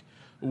 Uncle Mike,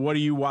 what are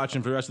you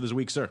watching for the rest of this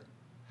week, sir?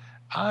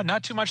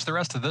 Not too much the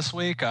rest of this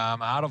week. I'm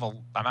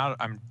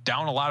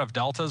down a lot of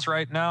deltas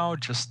right now.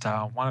 Just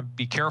want to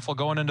be careful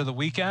going into the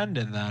weekend,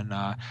 and then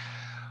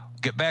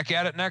get back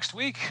at it next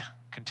week.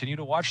 Continue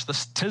to watch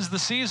this. 'Tis the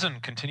season.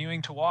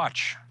 Continuing to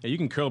watch. Yeah, you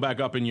can curl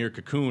back up in your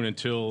cocoon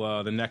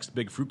until the next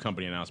big fruit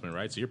company announcement,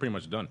 right? So you're pretty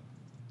much done.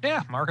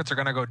 Yeah, markets are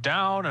going to go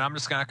down, and I'm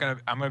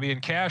going to be in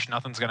cash.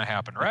 Nothing's going to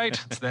happen,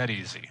 right? It's that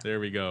easy. There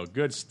we go.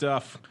 Good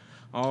stuff.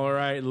 All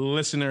right,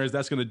 listeners,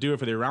 that's going to do it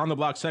for the Around the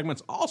Block segment.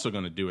 It's also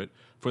going to do it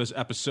for this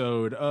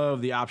episode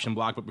of the Option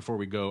Block. But before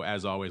we go,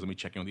 as always, let me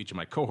check in with each of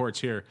my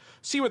cohorts here,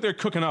 see what they're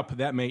cooking up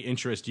that may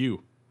interest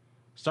you.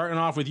 Starting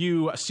off with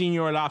you,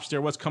 Senior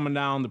Lobster, what's coming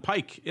down the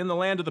pike in the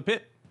land of the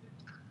pit?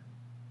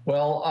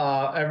 Well,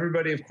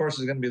 everybody, of course,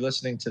 is going to be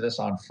listening to this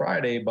on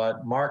Friday,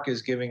 but Mark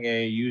is giving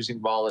a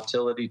using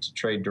volatility to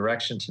trade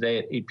direction today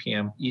at 8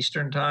 p.m.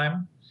 Eastern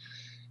time.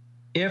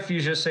 If you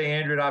just say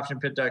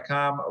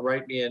Andrew@optionpit.com,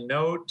 write me a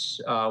note.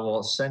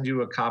 We'll send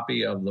you a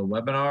copy of the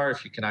webinar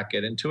if you cannot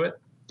get into it.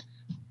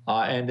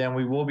 And then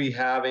we will be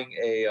having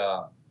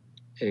a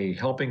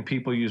helping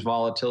people use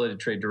volatility to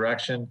trade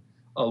direction,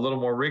 a little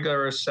more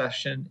regular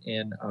session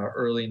in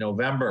early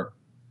November,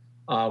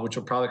 which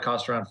will probably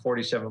cost around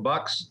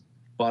 $47.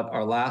 But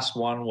our last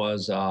one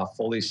was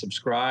fully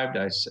subscribed.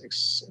 I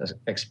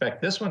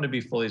expect this one to be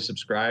fully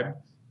subscribed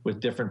with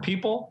different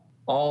people.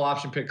 All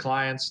Option Pit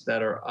clients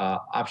that are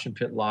Option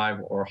Pit Live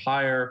or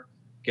higher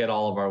get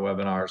all of our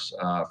webinars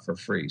for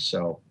free.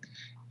 So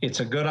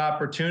it's a good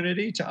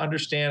opportunity to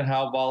understand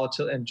how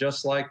volatile, and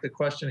just like the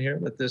question here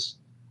that this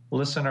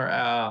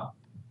listener,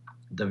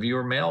 the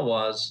viewer mail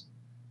was,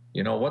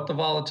 what the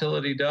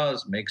volatility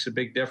does makes a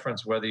big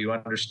difference whether you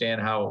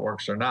understand how it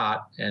works or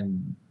not.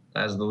 And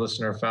as the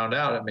listener found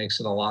out, it makes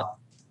it a lot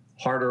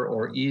harder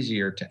or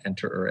easier to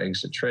enter or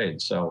exit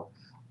trades. So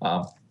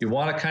you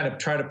want to kind of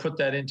try to put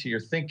that into your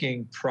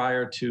thinking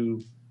prior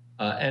to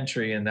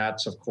entry. And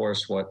that's, of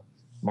course, what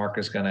Mark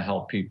is going to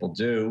help people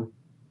do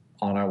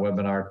on our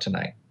webinar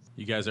tonight.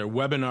 You guys are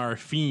webinar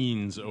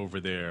fiends over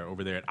there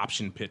at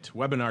Option Pit.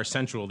 Webinar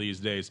Central these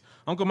days.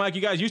 Uncle Mike,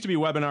 you guys used to be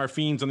webinar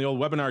fiends on the old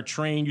webinar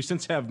train. You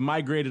since have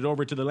migrated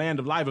over to the land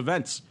of live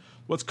events.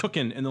 What's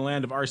cooking in the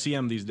land of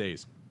RCM these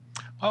days?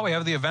 Well, we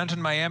have the event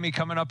in Miami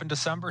coming up in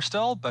December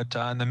still, but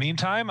in the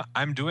meantime,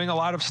 I'm doing a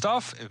lot of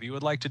stuff. If you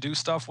would like to do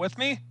stuff with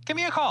me, give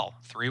me a call,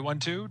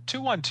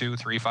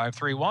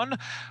 312-212-3531,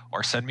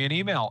 or send me an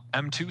email,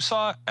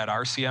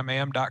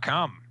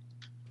 mtusaw@rcmam.com.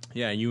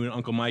 Yeah, you and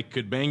Uncle Mike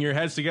could bang your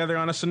heads together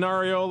on a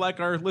scenario like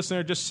our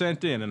listener just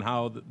sent in, and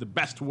how the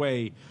best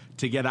way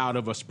to get out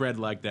of a spread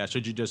like that.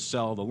 Should you just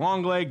sell the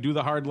long leg, do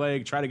the hard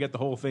leg, try to get the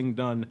whole thing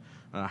done?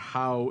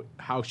 How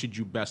should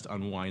you best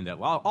unwind that?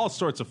 Well, all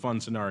sorts of fun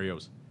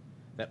scenarios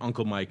that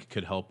Uncle Mike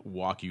could help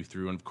walk you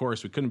through. And of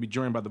course, we couldn't be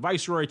joined by the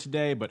Viceroy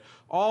today, but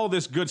all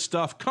this good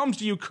stuff comes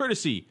to you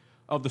courtesy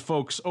of the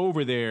folks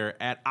over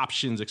there at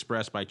Options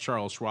Express by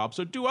Charles Schwab.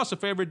 So do us a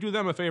favor, do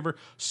them a favor,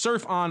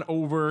 surf on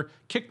over,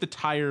 kick the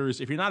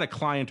tires. If you're not a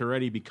client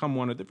already, become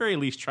one. At the very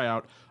least, try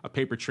out a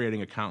paper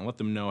trading account and let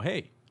them know,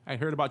 hey, I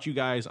heard about you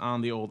guys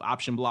on the old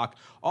Option Block.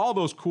 All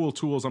those cool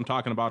tools I'm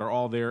talking about are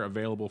all there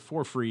available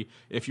for free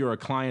if you're a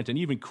client. And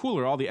even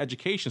cooler, all the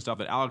education stuff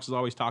that Alex is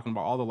always talking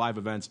about, all the live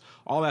events,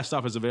 all that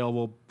stuff is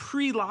available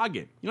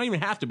pre-login. You don't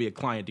even have to be a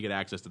client to get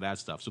access to that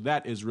stuff. So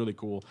that is really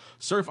cool.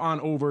 Surf on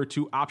over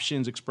to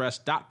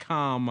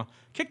optionsexpress.com,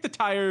 kick the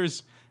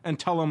tires, and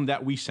tell them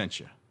that we sent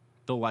you.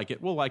 They'll like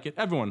it. We'll like it.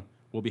 Everyone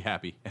will be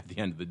happy at the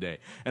end of the day.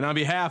 And on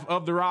behalf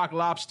of The Rock,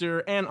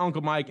 Lobster, and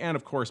Uncle Mike, and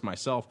of course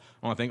myself,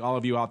 I want to thank all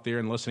of you out there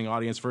in the listening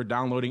audience for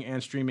downloading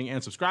and streaming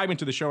and subscribing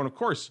to the show, and of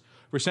course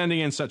for sending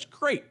in such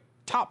great,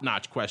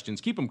 top-notch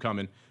questions. Keep them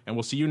coming, and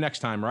we'll see you next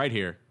time right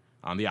here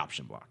on The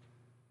Option Block.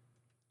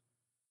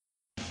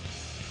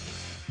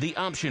 The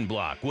Option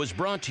Block was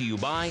brought to you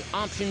by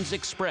Options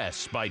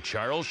Express by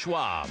Charles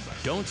Schwab.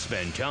 Don't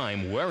spend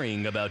time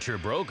worrying about your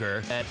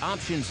broker at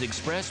Options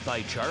Express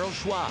by Charles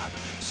Schwab.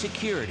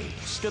 Security,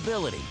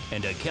 stability,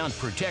 and account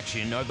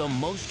protection are the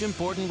most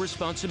important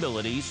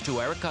responsibilities to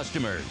our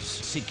customers.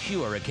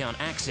 Secure account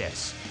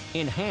access,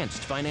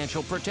 enhanced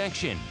financial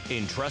protection,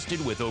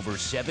 entrusted with over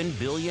 $7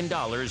 billion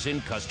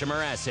in customer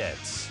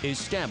assets,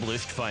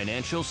 established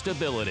financial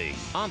stability.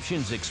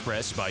 Options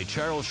Express by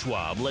Charles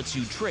Schwab lets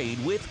you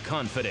trade with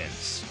confidence.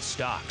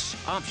 Stocks,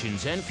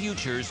 options, and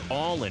futures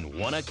all in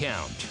one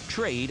account.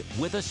 Trade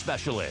with a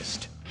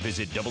specialist.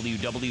 Visit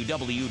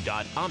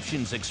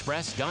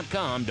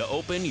www.optionsexpress.com to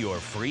open your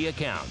free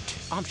account.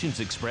 Options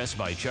Express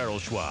by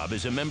Charles Schwab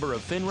is a member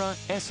of FINRA,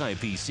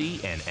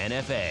 SIPC, and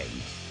NFA.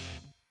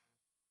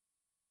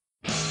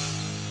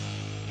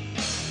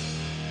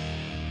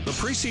 The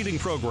preceding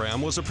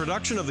program was a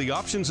production of the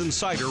Options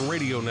Insider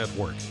Radio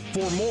Network.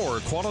 For more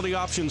quality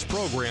options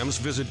programs,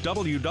 visit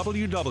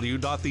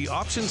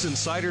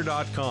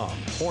www.theoptionsinsider.com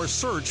or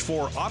search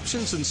for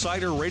Options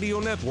Insider Radio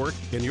Network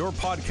in your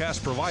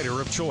podcast provider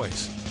of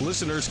choice.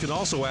 Listeners can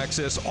also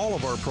access all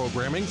of our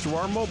programming through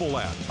our mobile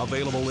app,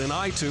 available in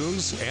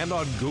iTunes and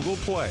on Google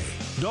Play.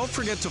 Don't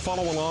forget to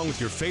follow along with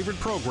your favorite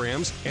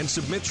programs and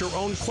submit your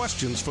own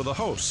questions for the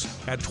hosts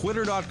at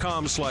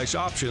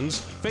twitter.com/options,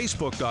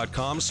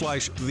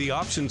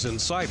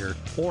 facebook.com/theoptionsinsider,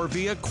 or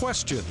via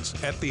questions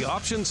at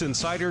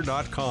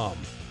theoptionsinsider.com.